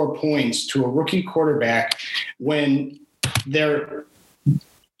 54 points to a rookie quarterback when they're,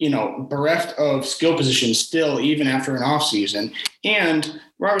 bereft of skill positions still, even after an offseason? And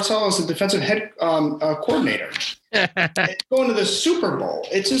Robert Saleh is the defensive head coordinator. Going to the Super Bowl.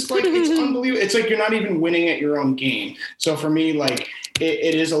 It's just like, it's unbelievable. It's like you're not even winning at your own game. So for me, like,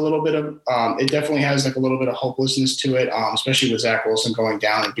 it is a little bit of, it definitely has like a little bit of hopelessness to it, especially with Zach Wilson going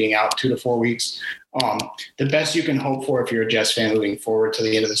down and being out 2 to 4 weeks. The best you can hope for if you're a Jets fan moving forward to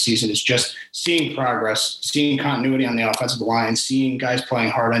the end of the season is just seeing progress, seeing continuity on the offensive line, seeing guys playing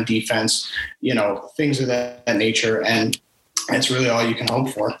hard on defense, things of that nature. And that's really all you can hope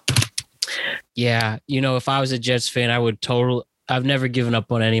for. Yeah. If I was a Jets fan, I've never given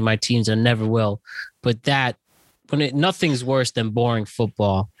up on any of my teams and never will. But nothing's worse than boring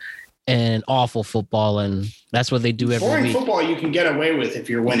football and awful football. And that's what they do every week. Boring football you can get away with if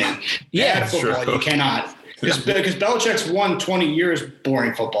you're winning. Bad football you cannot. Because Belichick's won 20 years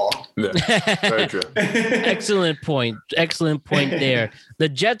boring football. Yeah, very true. Excellent point there. The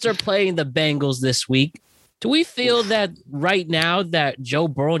Jets are playing the Bengals this week. Do we feel that right now that Joe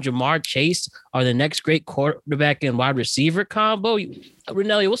Burrow and Jamar Chase are the next great quarterback and wide receiver combo?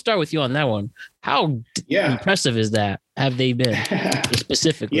 Rinelli, we'll start with you on that one. How impressive is that? Have they been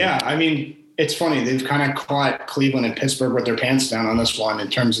specifically? Yeah, I mean, it's funny. They've kind of caught Cleveland and Pittsburgh with their pants down on this one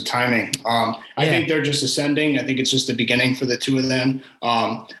in terms of timing. I think they're just ascending. I think it's just the beginning for the two of them.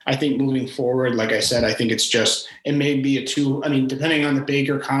 I think moving forward, like I said, I think it may be depending on the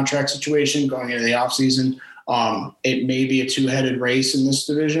Baker contract situation going into the offseason, it may be a two-headed race in this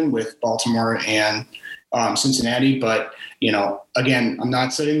division with Baltimore and Cincinnati. But, again, I'm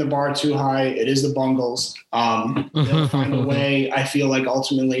not setting the bar too high. It is the Bungles. They'll find a way, I feel like,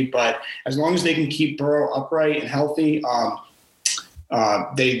 ultimately. But as long as they can keep Burrow upright and healthy,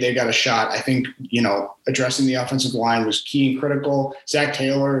 they got a shot. I think, addressing the offensive line was key and critical. Zach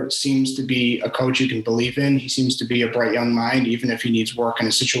Taylor seems to be a coach you can believe in. He seems to be a bright young mind, even if he needs work in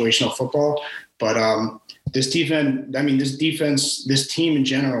a situational football. But this defense, this team in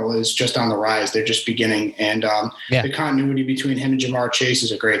general is just on the rise. They're just beginning. And the continuity between him and Jamar Chase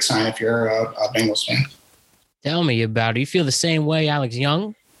is a great sign if you're a Bengals fan. Tell me about it. You feel the same way, Alex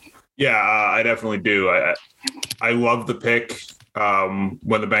Young? Yeah, I definitely do. I love the pick. When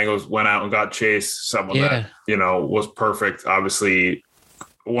the Bengals went out and got Chase, someone that, was perfect. Obviously,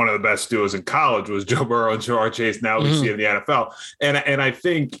 one of the best duos in college was Joe Burrow and Jamar Chase. Now we see it in the NFL. And I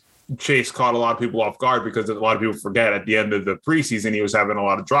think Chase caught a lot of people off guard because a lot of people forget at the end of the preseason, he was having a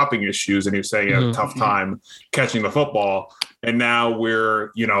lot of dropping issues and he was saying he had a tough time catching the football. And now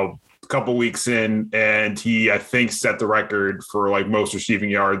we're, a couple weeks in and he, I think, set the record for like most receiving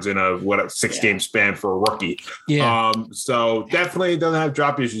yards in a 6-game span for a rookie. Yeah. So definitely doesn't have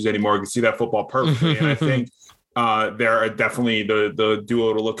drop issues anymore. You can see that football perfectly. And I think they're definitely the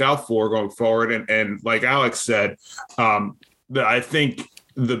duo to look out for going forward. And like Alex said, I think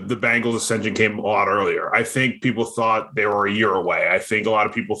the Bengals ascension came a lot earlier. I think people thought they were a year away. I think a lot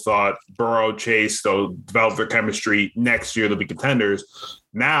of people thought Burrow, Chase, they'll develop their chemistry next year. They'll be contenders.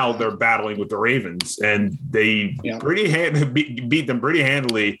 Now they're battling with the Ravens, and they beat them pretty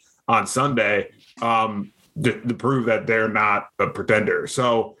handily on Sunday to prove that they're not a pretender.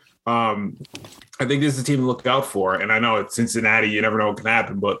 So I think this is a team to look out for. And I know it's Cincinnati. You never know what can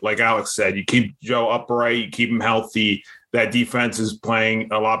happen. But like Alex said, you keep Joe upright, you keep him healthy. That defense is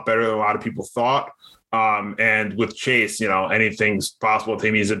playing a lot better than a lot of people thought. And with Chase, anything's possible with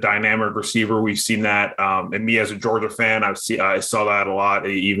him. He's a dynamic receiver. We've seen that. And me as a Georgia fan, I saw that a lot,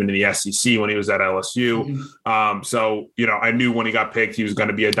 even in the SEC when he was at LSU. So, I knew when he got picked, he was going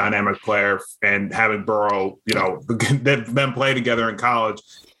to be a dynamic player. And having Burrow, them play together in college,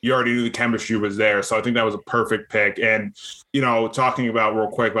 you already knew the chemistry was there. So I think that was a perfect pick. And, talking about real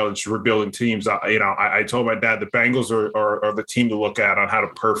quick about just rebuilding teams, I told my dad the Bengals are the team to look at on how to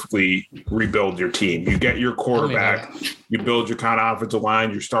perfectly rebuild your team. You get your quarterback, you build your kind of offensive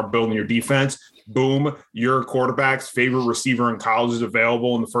line, you start building your defense. Boom, your quarterback's favorite receiver in college is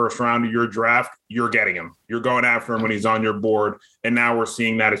available in the first round of your draft. You're getting him. You're going after him when he's on your board. And now we're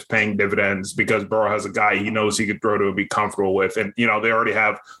seeing that it's paying dividends because Burrow has a guy he knows he could throw to and be comfortable with. And, they already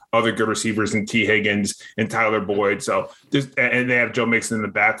have other good receivers in T. Higgins and Tyler Boyd. So and they have Joe Mixon in the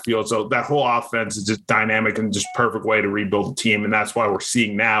backfield. So that whole offense is just dynamic and just perfect way to rebuild the team. And that's why we're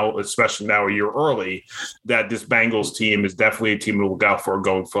seeing now, especially now a year early, that this Bengals team is definitely a team to look out for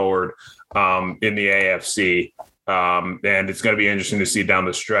going forward in the AFC. And it's going to be interesting to see down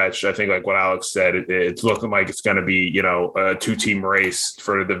the stretch. I think, like what Alex said, it's looking like it's going to be, a 2-team race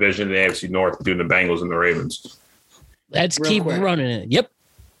for the division in the AFC North between the Bengals and the Ravens. Let's keep running it. Yep.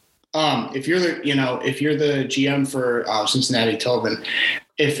 If you're the GM for Cincinnati, Tobin,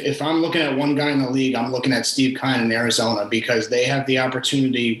 if I'm looking at one guy in the league, I'm looking at Steve Keim in Arizona, because they have the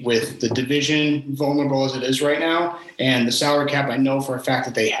opportunity with the division vulnerable as it is right now, and the salary cap I know for a fact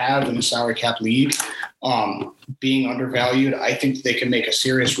that they have in the salary cap league being undervalued. I think they can make a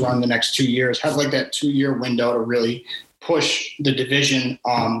serious run the next 2 years, have like that 2-year window to really push the division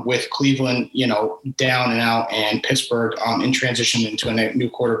with Cleveland, down and out, and Pittsburgh in transition into a new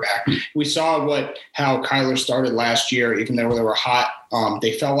quarterback. We saw how Kyler started last year, even though they were hot.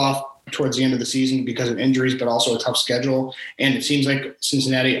 They fell off towards the end of the season because of injuries, but also a tough schedule. And it seems like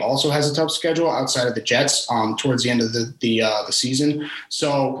Cincinnati also has a tough schedule outside of the Jets towards the end of the season.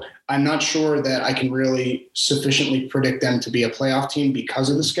 So I'm not sure that I can really sufficiently predict them to be a playoff team because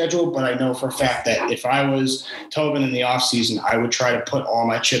of the schedule, but I know for a fact that if I was Tobin in the offseason, I would try to put all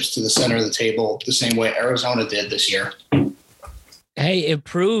my chips to the center of the table the same way Arizona did this year. Hey, it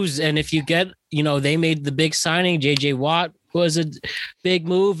proves. And if you get, they made the big signing, J.J. Watt was a big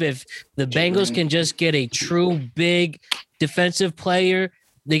move. If the Bengals can just get a true big defensive player,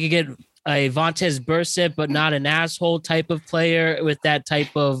 they could get a Vontaze Burfict, but not an asshole type of player with that type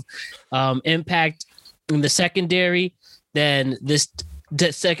of impact in the secondary, then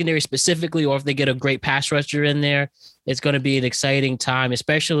the secondary specifically, or if they get a great pass rusher in there, it's going to be an exciting time,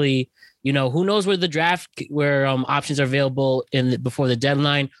 especially, who knows where options are available before the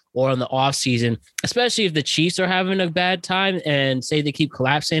deadline or on the off season, especially if the Chiefs are having a bad time and say they keep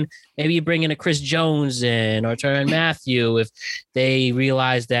collapsing. Maybe you bring in a Chris Jones or Tyrann Mathieu if they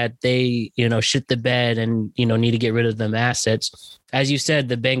realize that they, shit the bed and, need to get rid of them assets. As you said,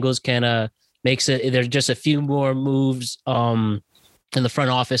 the Bengals can there's just a few more moves in the front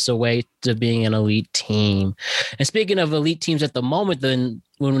office away to being an elite team. And speaking of elite teams at the moment, then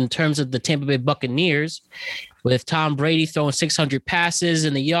in terms of the Tampa Bay Buccaneers, with Tom Brady throwing 600 passes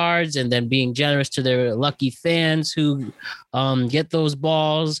in the yards and then being generous to their lucky fans who get those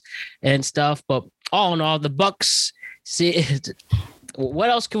balls and stuff. But all in all, the Bucs, what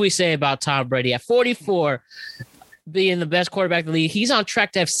else can we say about Tom Brady? At 44, being the best quarterback in the league, he's on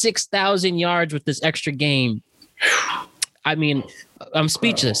track to have 6,000 yards with this extra game. I mean, I'm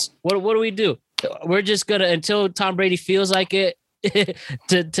speechless. What do we do? We're just going to, until Tom Brady feels like it,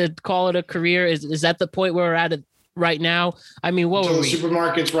 to call it a career. Is that the point where we're at it right now? I mean, what until the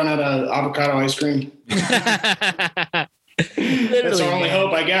supermarkets run out of avocado ice cream. That's our only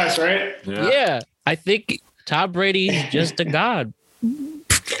hope, I guess, right? Yeah. I think Tom Brady is just a god.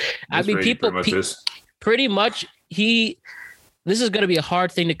 I mean, people pretty much this is going to be a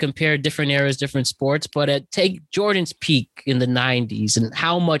hard thing to compare different eras, different sports, but take Jordan's peak in the 90s and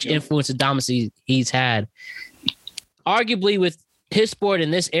how much influence and dominance he's had. Arguably, with his sport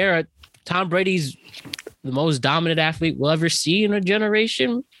in this era, Tom Brady's the most dominant athlete we'll ever see in a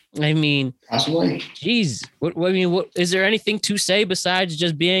generation. I mean, possibly. Geez, what is there anything to say besides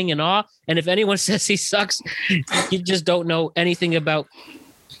just being in awe? And if anyone says he sucks, you just don't know anything about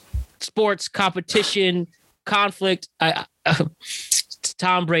sports, competition, conflict.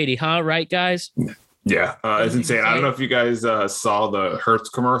 Tom Brady, huh? Right, guys? Yeah, it's insane. I don't know if you guys saw the Hertz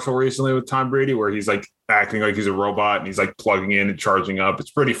commercial recently with Tom Brady, where he's like acting like he's a robot and he's like plugging in and charging up. It's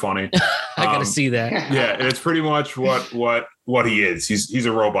pretty funny. I gotta see that. Yeah, and it's pretty much what he is. He's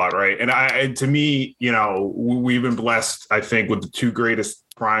a robot, right? And to me, we've been blessed, I think, with the two greatest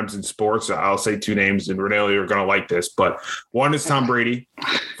primes in sports. I'll say two names, and Renee, you're gonna like this, but one is Tom Brady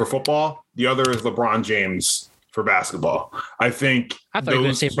for football. The other is LeBron James for basketball. I thought you were going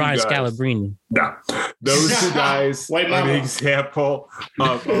to say Brian Scalabrine. No, those two guys are an example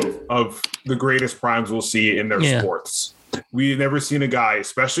of the greatest primes we'll see in their sports. We've never seen a guy,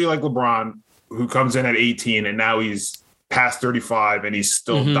 especially like LeBron, who comes in at 18 and now he's past 35 and he's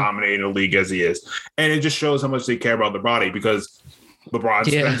still dominating the league as he is. And it just shows how much they care about their body, because LeBron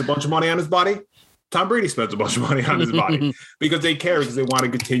spends a bunch of money on his body. Tom Brady spends a bunch of money on his body because they care, because they want to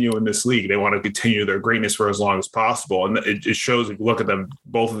continue in this league. They want to continue their greatness for as long as possible. And it shows, if you look at them,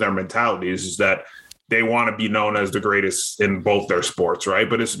 both of their mentalities, is that they want to be known as the greatest in both their sports, right?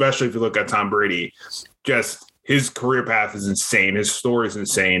 But especially if you look at Tom Brady, just his career path is insane. His story is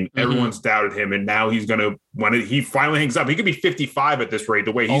insane. Everyone's doubted him. And now he's going to, when he finally hangs up, he could be 55 at this rate,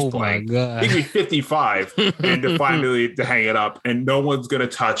 the way he's playing. He could be 55 and to finally to hang it up. And no one's going to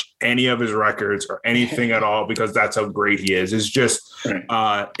touch any of his records or anything at all, because that's how great he is. It's just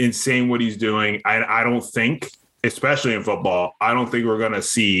insane what he's doing. I don't think, especially in football, I don't think we're going to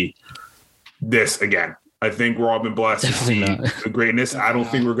see this again. I think we're all been blessed to see the greatness. I don't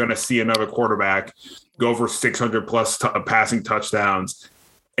think we're going to see another quarterback go for 600 plus passing touchdowns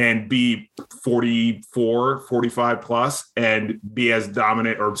and be 44, 45 plus and be as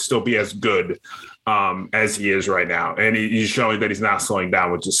dominant or still be as good as he is right now. And he's showing that he's not slowing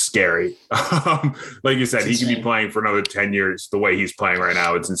down, which is scary. Like you said, he can be playing for another 10 years the way he's playing right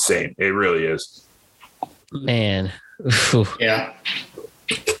now. It's insane. It really is. Man. Yeah.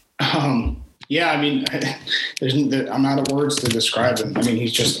 Yeah, I mean, I'm out of words to describe him. I mean,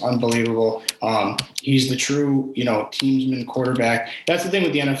 he's just unbelievable. He's the true, teamsman quarterback. That's the thing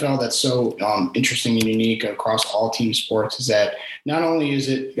with the NFL that's so interesting and unique across all team sports is that not only is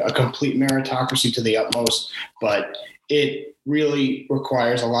it a complete meritocracy to the utmost, but it really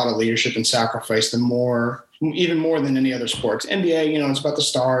requires a lot of leadership and sacrifice even more than any other sports. NBA, it's about the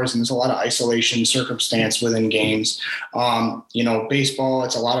stars and there's a lot of isolation circumstance within games. Baseball,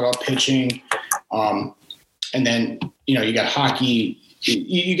 it's a lot about pitching. And then, you got hockey,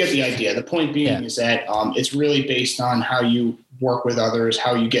 you get the idea. The point being is that it's really based on how you work with others,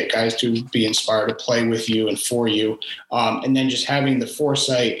 how you get guys to be inspired to play with you and for you. And then just having the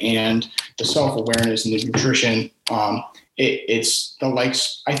foresight and the self-awareness and the nutrition, it's the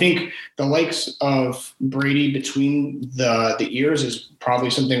likes. I think the likes of Brady between the ears is probably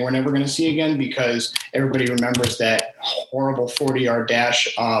something we're never going to see again because everybody remembers that horrible 40-yard dash.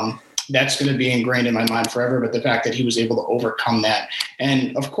 That's going to be ingrained in my mind forever. But the fact that he was able to overcome that.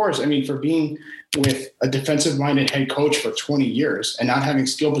 And of course, I mean, for being with a defensive-minded head coach for 20 years and not having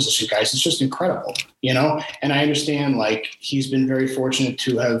skill position guys, it's just incredible, And I understand, he's been very fortunate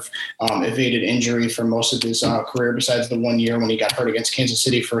to have evaded injury for most of his career besides the 1 year when he got hurt against Kansas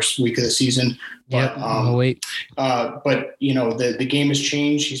City first week of the season. But, the game has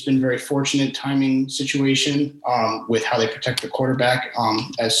changed. He's been very fortunate timing situation with how they protect the quarterback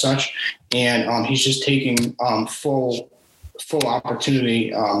as such. And he's just taking full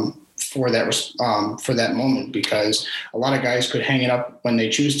opportunity for that moment because a lot of guys could hang it up when they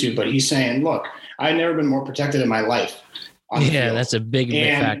choose to, but he's saying, look, I've never been more protected in my life. That's a big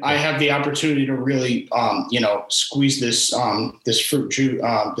factor. I have the opportunity to really, squeeze this fruit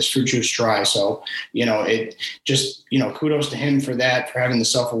juice dry. So, it just, kudos to him for that, for having the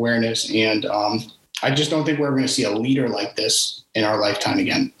self-awareness. And I just don't think we're ever going to see a leader like this in our lifetime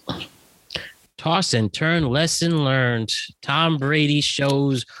again. Toss and turn, lesson learned. Tom Brady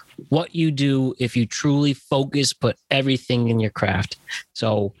shows what you do if you truly focus, put everything in your craft.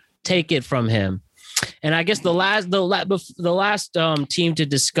 So take it from him. And I guess the last team to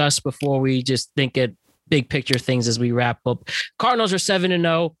discuss before we just think at big picture things as we wrap up. Cardinals are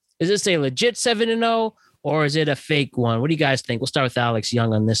 7-0. Is this a legit 7-0 or is it a fake one? What do you guys think? We'll start with Alex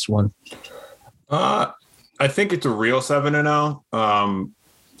Young on this one. I think it's a real 7-0.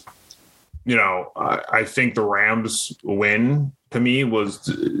 I think the Rams win to me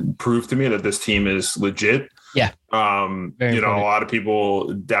was proved to me that this team is legit. Yeah. A lot of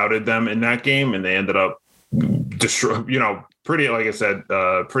people doubted them in that game and they ended up pretty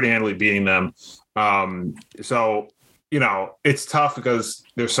handily beating them. So it's tough because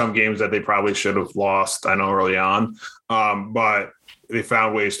there's some games that they probably should have lost, I know, early on. But they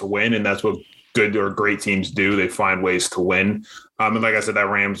found ways to win, and that's what good or great teams do. They find ways to win. And like I said, that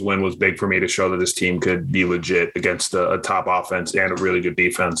Rams win was big for me to show that this team could be legit against a top offense and a really good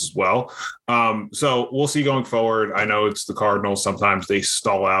defense as well. So we'll see going forward. I know it's the Cardinals. Sometimes they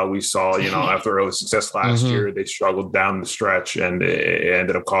stall out. We saw, after early success last year, they struggled down the stretch and it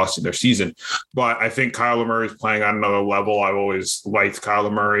ended up costing their season. But I think Kyler Murray is playing on another level. I've always liked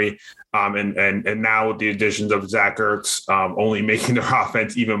Kyler Murray. And now with the additions of Zach Ertz, only making their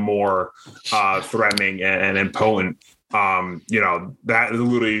offense even more threatening and impotent. That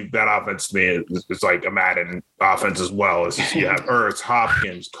offense to me is like a Madden offense as well. As you have Ertz,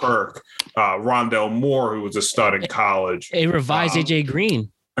 Hopkins, Kirk, Rondell Moore, who was a stud in college. A revised AJ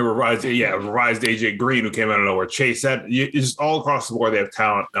Green. Revised AJ Green, who came out of nowhere. Chase, that is all across the board. They have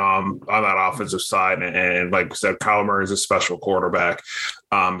talent on that offensive side, and like I said, Kyler Murray is a special quarterback.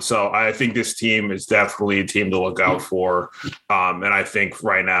 So I think this team is definitely a team to look out for. And I think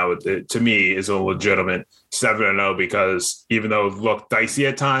right now, to me, is a legitimate 7-0 because even though it looked dicey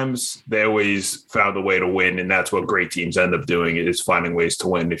at times, they always found a way to win, and that's what great teams end up doing is finding ways to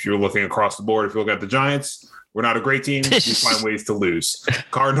win. If you're looking across the board, if you look at the Giants. We're not a great team. We find ways to lose.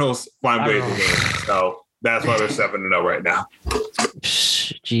 Cardinals find ways to win. So that's why they're 7-0 right now.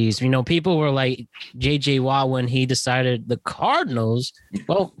 Jeez, people were like J.J. Watt when he decided the Cardinals.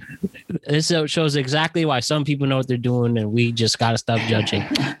 Well, this shows exactly why some people know what they're doing, and we just got to stop judging.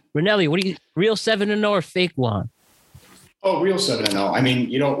 Ranelli, what do you real 7-0 or fake one? Oh, real 7-0. I mean,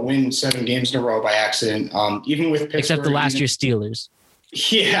 you don't win 7 games in a row by accident. Even with Pittsburgh, except the last year's Steelers.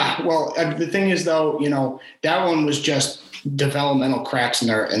 Yeah. Well, the thing is, though, that one was just developmental cracks in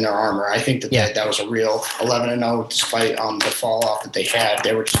their armor. I think that was a real 11-0 despite the fall off that they had.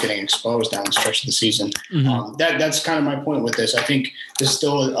 They were just getting exposed down the stretch of the season. Mm-hmm. That's kind of my point with this. I think this is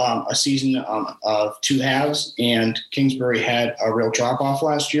still a season of two halves, and Kingsbury had a real drop off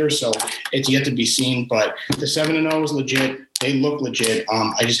last year, so it's yet to be seen. But the 7-0 is legit. They look legit.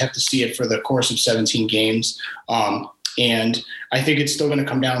 I just have to see it for the course of 17 games. And I think it's still going to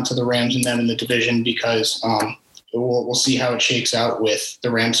come down to the Rams and them in the division because we'll see how it shakes out with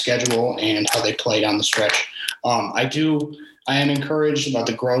the Rams schedule and how they play down the stretch. I am encouraged about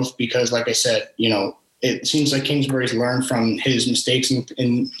the growth because, like I said, it seems like Kingsbury's learned from his mistakes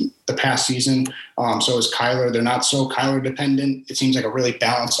in the past season. So is Kyler. They're not so Kyler dependent. It seems like a really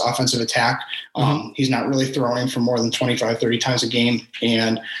balanced offensive attack. He's not really throwing for more than 25, 30 times a game,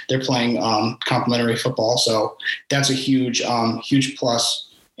 and they're playing complementary football. So that's a huge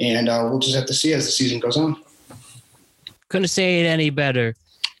plus. And we'll just have to see as the season goes on. Couldn't say it any better.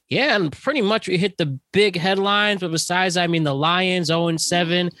 Yeah, and pretty much we hit the big headlines. But besides, I mean, the Lions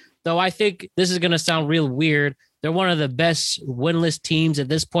 0-7, though I think this is going to sound real weird. They're one of the best winless teams at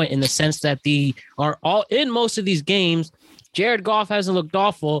this point in the sense that they are all in most of these games. Jared Goff hasn't looked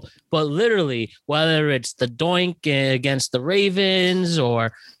awful, but literally, whether it's the doink against the Ravens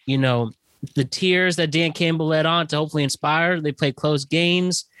or, the tears that Dan Campbell led on to hopefully inspire, they play close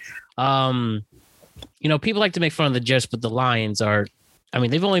games. People like to make fun of the Jets, but the Lions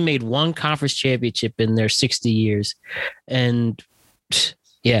they've only made one conference championship in their 60 years. And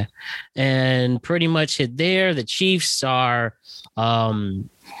yeah, and pretty much hit there. The Chiefs are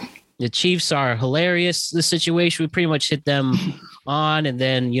hilarious. The situation, we pretty much hit them on. And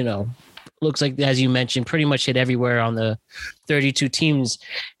then, looks like, as you mentioned, pretty much hit everywhere on the 32 teams.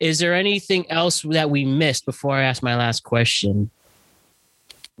 Is there anything else that we missed before I ask my last question?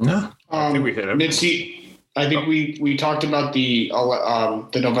 No, I think we hit it. I think we talked about the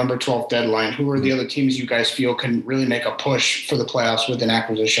November 12th deadline. Who are the other teams you guys feel can really make a push for the playoffs with an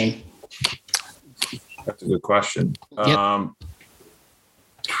acquisition? That's a good question. Yep.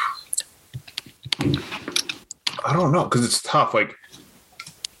 I don't know because it's tough. Like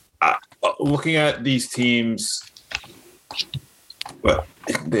looking at these teams, but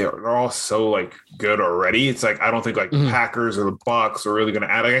they're all so like good already. It's like I don't think like the Packers or the Bucks are really going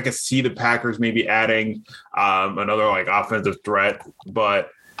to add. Like I can see the Packers maybe adding another like offensive threat,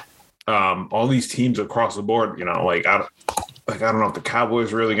 but all these teams across the board, I don't know if the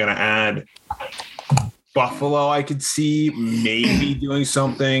Cowboys are really going to add. Buffalo, I could see maybe doing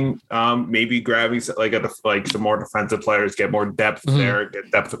something, maybe grabbing some more defensive players, get more depth there, get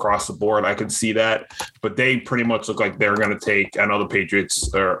depth across the board. I could see that, but they pretty much look like they're going to take. I know the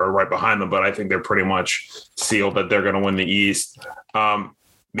Patriots are right behind them, but I think they're pretty much sealed that they're going to win the East.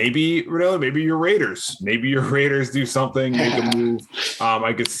 Maybe your Raiders. Maybe your Raiders do something, make a move.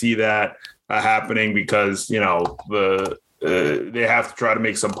 I could see that happening because they have to try to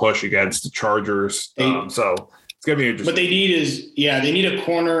make some push against the Chargers. So it's going to be interesting. What they need a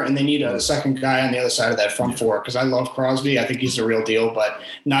corner and they need a second guy on the other side of that front four because I love Crosby. I think he's the real deal, but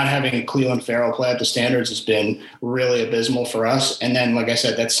not having Cleveland Farrell play up to standards has been really abysmal for us. And then, like I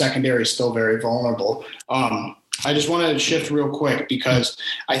said, that secondary is still very vulnerable. I just want to shift real quick because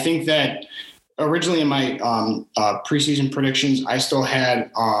I think that originally in my preseason predictions, I still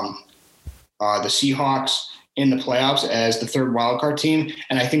had the Seahawks in the playoffs as the third wildcard team.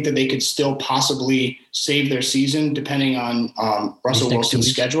 And I think that they could still possibly save their season depending on Russell Wilson's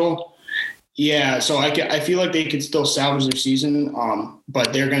schedule. Yeah. So I feel like they could still salvage their season,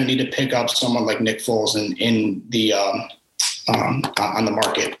 but they're going to need to pick up someone like Nick Foles in the on the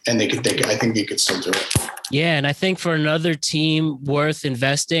market. And I think they could still do it. Yeah, and I think for another team worth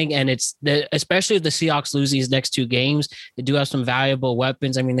investing, and especially if the Seahawks lose these next two games, they do have some valuable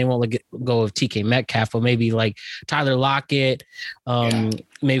weapons. I mean, they won't go with TK Metcalf, but maybe like Tyler Lockett,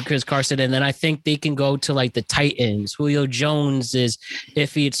 maybe Chris Carson, and then I think they can go to like the Titans. Julio Jones is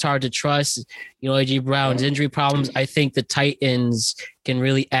iffy; it's hard to trust. AJ Brown's injury problems. I think the Titans can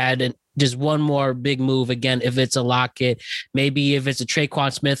really add just one more big move again. If it's a Lockett, maybe if it's a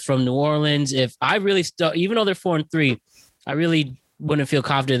Traquan Smith from New Orleans, if I really even though they're 4-3, I really wouldn't feel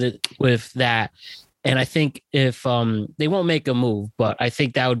confident with that. And I think if they won't make a move, but I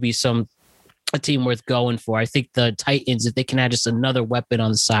think that would be a team worth going for. I think the Titans, if they can add just another weapon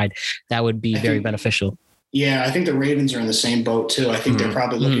on the side, that would be very beneficial. Yeah, I think the Ravens are in the same boat too. I think they're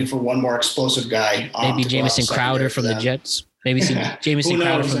probably looking for one more explosive guy. Maybe Jamison Crowder from the Jets. Maybe see Jamison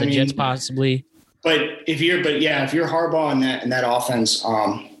Crowder from the Jets, possibly. But if you're Harbaugh in that offense,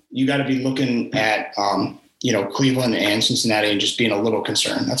 you got to be looking at Cleveland and Cincinnati and just being a little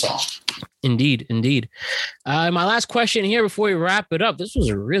concerned. That's all. Indeed. My last question here before we wrap it up. This was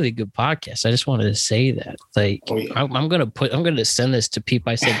a really good podcast. I just wanted to say that. Like, I'm gonna send this to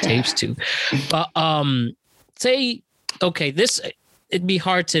people I sent tapes to. But it'd be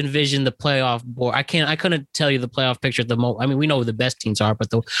hard to envision the playoff board. I couldn't tell you the playoff picture at the moment. I mean, we know who the best teams are, but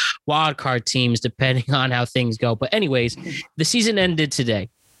the wild card teams, depending on how things go. But anyways, the season ended today.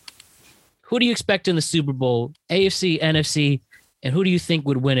 Who do you expect in the Super Bowl? AFC, NFC, and who do you think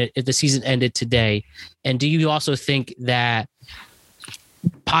would win it if the season ended today? And do you also think that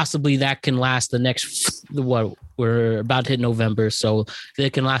possibly that can last the next, we're about to hit November, so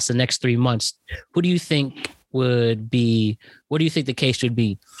it can last the next 3 months? Who do you think what do you think the case would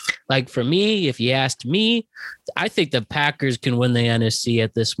be? Like, for me, if you asked me, I think the Packers can win the NFC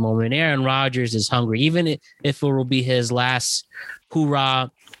at this moment. Aaron Rodgers is hungry, even if it will be his last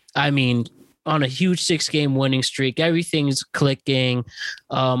hoorah. I mean, on a huge 6-game winning streak, everything's clicking.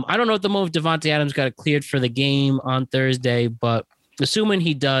 I don't know at the moment if Devontae Adams got it cleared for the game on Thursday, but assuming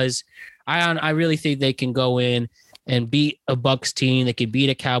he does, I really think they can go in and beat a Bucs team. They could beat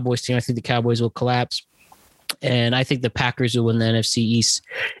a Cowboys team. I think the Cowboys will collapse. And I think the Packers will win the NFC East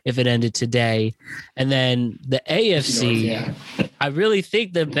if it ended today. And then the AFC, I really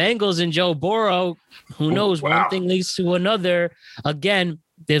think the Bengals and Joe Burrow, who knows, one thing leads to another. Again,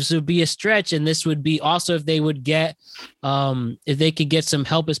 this would be a stretch, and this would be also if they would get, if they could get some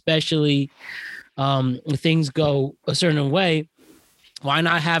help, especially if things go a certain way. Why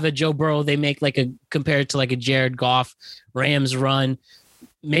not have a Joe Burrow? They make compared to a Jared Goff Rams run.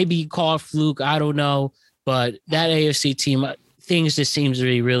 Maybe you call it fluke. I don't know. But that AFC team, things just seems to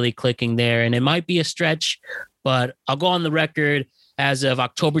be really clicking there. And it might be a stretch, but I'll go on the record as of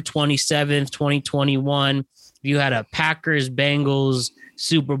October 27th, 2021. You had a Packers-Bengals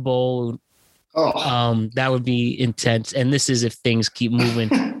Super Bowl. That would be intense. And this is if things keep moving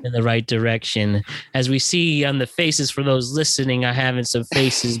in the right direction. As we see on the faces for those listening, I have some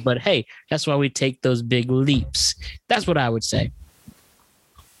faces. But, hey, that's why we take those big leaps. That's what I would say.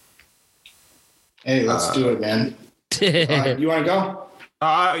 Hey, let's do it, man. You want to go?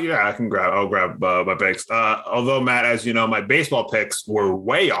 Yeah, I'll grab my picks. Although, Matt, as you know, my baseball picks were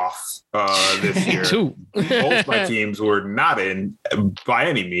way off this year. Too. Both my teams were not in by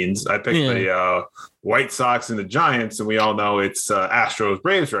any means. I picked the White Sox and the Giants, and we all know it's Astros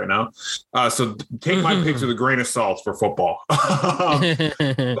Braves right now. So take my picks with a grain of salt for football.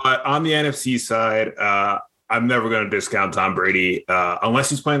 But on the NFC side, I'm never going to discount Tom Brady unless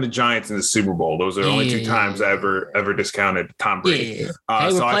he's playing the Giants in the Super Bowl. Those are the only 2 times I ever discounted Tom Brady.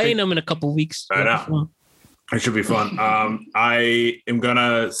 We're playing them in a couple weeks. I know. It should be fun. I am going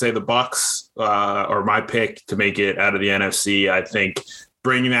to say the Bucs or my pick to make it out of the NFC. I think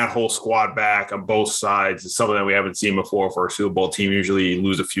bringing that whole squad back on both sides is something that we haven't seen before for a Super Bowl team. Usually you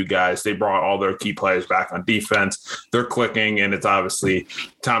lose a few guys. They brought all their key players back on defense. They're clicking, and it's obviously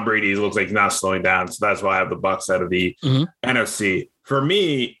Tom Brady looks like he's not slowing down. So that's why I have the Bucs out of the NFC. For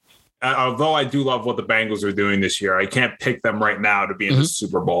me, although I do love what the Bengals are doing this year, I can't pick them right now to be in the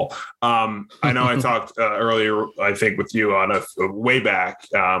Super Bowl. I know I talked earlier, I think, with you on a way back.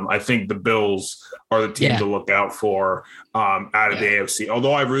 I think the Bills are the team to look out for out of the AFC.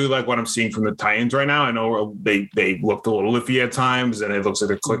 Although I really like what I'm seeing from the Titans right now. I know they looked a little iffy at times, and it looks like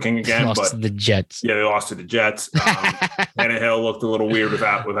they're clicking again. Lost to the Jets. Yeah, they lost to the Jets. Tannehill looked a little weird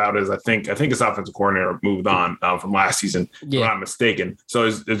without his. I think his offensive coordinator moved on from last season, if I'm not mistaken.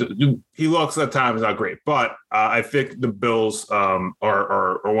 So he looks at times not great, but I think the Bills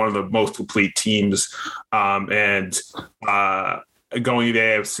are one of the most complete teams, and going to the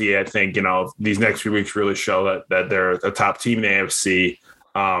AFC, I think these next few weeks really show that they're a top team in the AFC.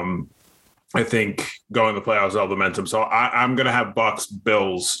 I think going to the playoffs all the momentum. So I'm going to have Bucs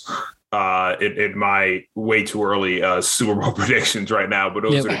Bills in my way too early Super Bowl predictions right now, but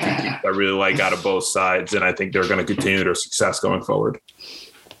those are the 2 teams I really like out of both sides, and I think they're going to continue their success going forward.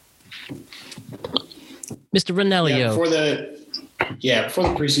 Mr. Ranelio. Before the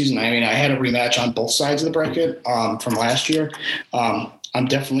preseason, I mean, I had a rematch on both sides of the bracket from last year. I'm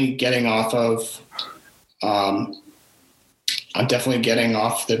definitely getting off the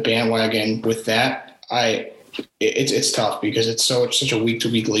bandwagon with that. It's tough because it's such a week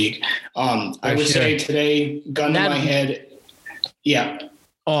to week league. I would say today, gun to my head. Yeah.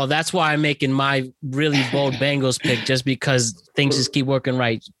 Oh, that's why I'm making my really bold Bengals pick, just because things just keep working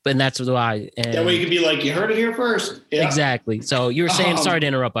right. And that's why. And that way you can be like, you heard it here first. Yeah. Exactly. So you were saying, sorry to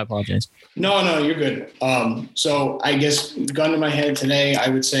interrupt. I apologize. No, you're good. So I guess gun to my head today, I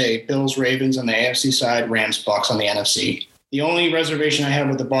would say Bills, Ravens on the AFC side, Rams, Bucks on the NFC. The only reservation I have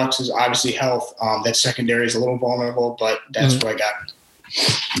with the Bucks is obviously health. That secondary is a little vulnerable, but that's what I got.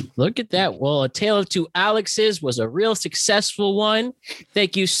 Look at that. Well, a tale of two Alexes was a real successful one.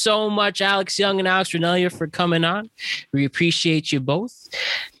 Thank you so much, Alex Young and Alex Renelia, for coming on. We appreciate you both.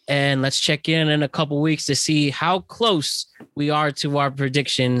 And let's check in a couple weeks to see how close we are to our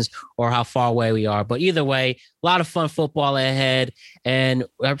predictions or how far away we are. But either way, a lot of fun football ahead. And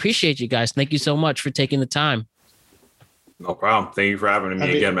I appreciate you guys. Thank you so much for taking the time. No problem. Thank you for having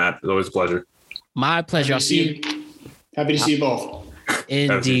me again, Matt. It's always a pleasure. My pleasure. I'll see you. Happy to see you both.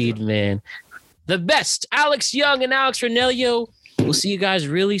 Indeed, man. The best, Alex Young and Alex Renelio. We'll see you guys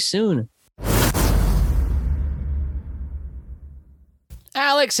really soon.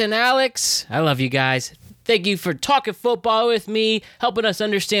 Alex and Alex, I love you guys. Thank you for talking football with me, helping us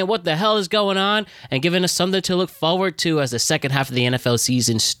understand what the hell is going on, and giving us something to look forward to as the second half of the NFL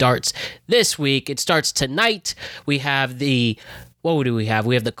season starts this week. It starts tonight. We have what do we have?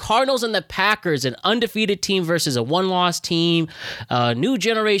 We have the Cardinals and the Packers, an undefeated team versus a one-loss team. New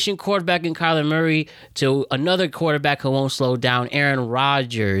generation quarterback in Kyler Murray to another quarterback who won't slow down, Aaron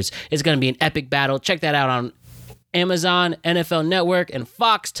Rodgers. It's going to be an epic battle. Check that out on Amazon, NFL Network, and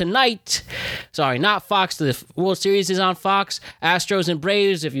Fox tonight. Sorry, not Fox. The World Series is on Fox. Astros and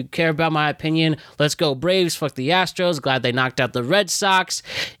Braves. If you care about my opinion, let's go Braves. Fuck the Astros. Glad they knocked out the Red Sox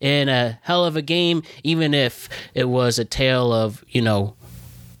in a hell of a game, even if it was a tale of,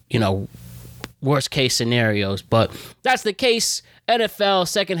 worst case scenarios. But that's the case. NFL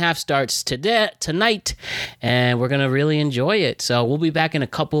second half starts tonight, and we're going to really enjoy it. So we'll be back in a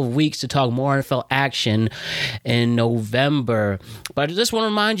couple of weeks to talk more NFL action in November. But I just want to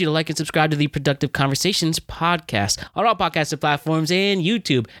remind you to like and subscribe to the Productive Conversations podcast on all podcasting platforms and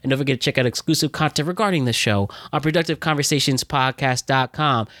YouTube. And don't forget to check out exclusive content regarding the show on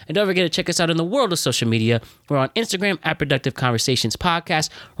productiveconversationspodcast.com. And don't forget to check us out in the world of social media. We're on Instagram at Productive Conversations Podcast.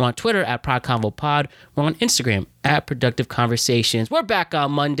 We're on Twitter at ProdConvoPod. We're on Instagram at Productive Conversations. We're back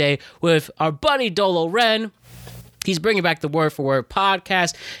on Monday with our buddy Dolo Ren. He's bringing back the Word for Word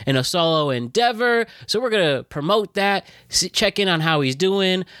podcast in a solo endeavor. So we're going to promote that, check in on how he's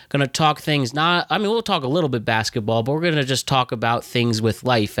doing, going to talk things we'll talk a little bit basketball, but we're going to just talk about things with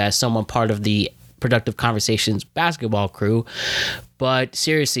life as someone part of the Productive Conversations basketball crew. But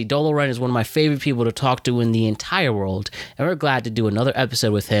seriously, Dolo Ren is one of my favorite people to talk to in the entire world, and we're glad to do another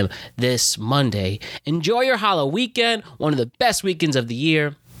episode with him this Monday. Enjoy your Halloween weekend, one of the best weekends of the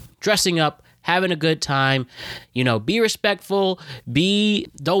year, dressing up, having a good time, be respectful,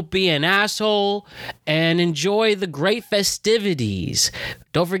 don't be an asshole, and enjoy the great festivities.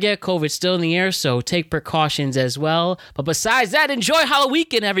 Don't forget, COVID's still in the air, so take precautions as well. But besides that, enjoy Halloween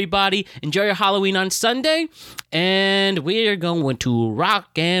weekend, everybody. Enjoy your Halloween on Sunday, and we're going to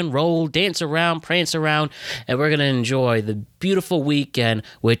rock and roll, dance around, prance around, and we're going to enjoy the beautiful weekend,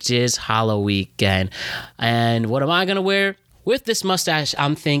 which is Halloween weekend. And what am I going to wear? With this mustache,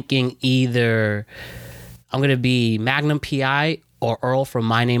 I'm thinking either I'm going to be Magnum P.I. or Earl from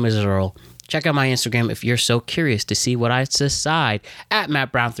My Name is Earl. Check out my Instagram if you're so curious to see what I decide at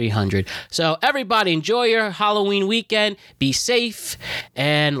MattBrown300. So everybody, enjoy your Halloween weekend. Be safe,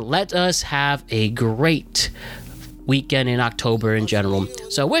 and let us have a great weekend in October in general.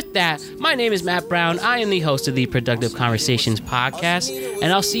 So with that, my name is Matt Brown. I am the host of the Productive Conversations podcast,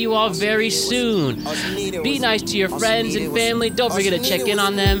 and I'll see you all very soon. Be nice to your friends and family. Don't forget to check in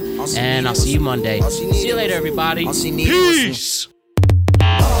on them, and I'll see you Monday. See you later, everybody. Peace.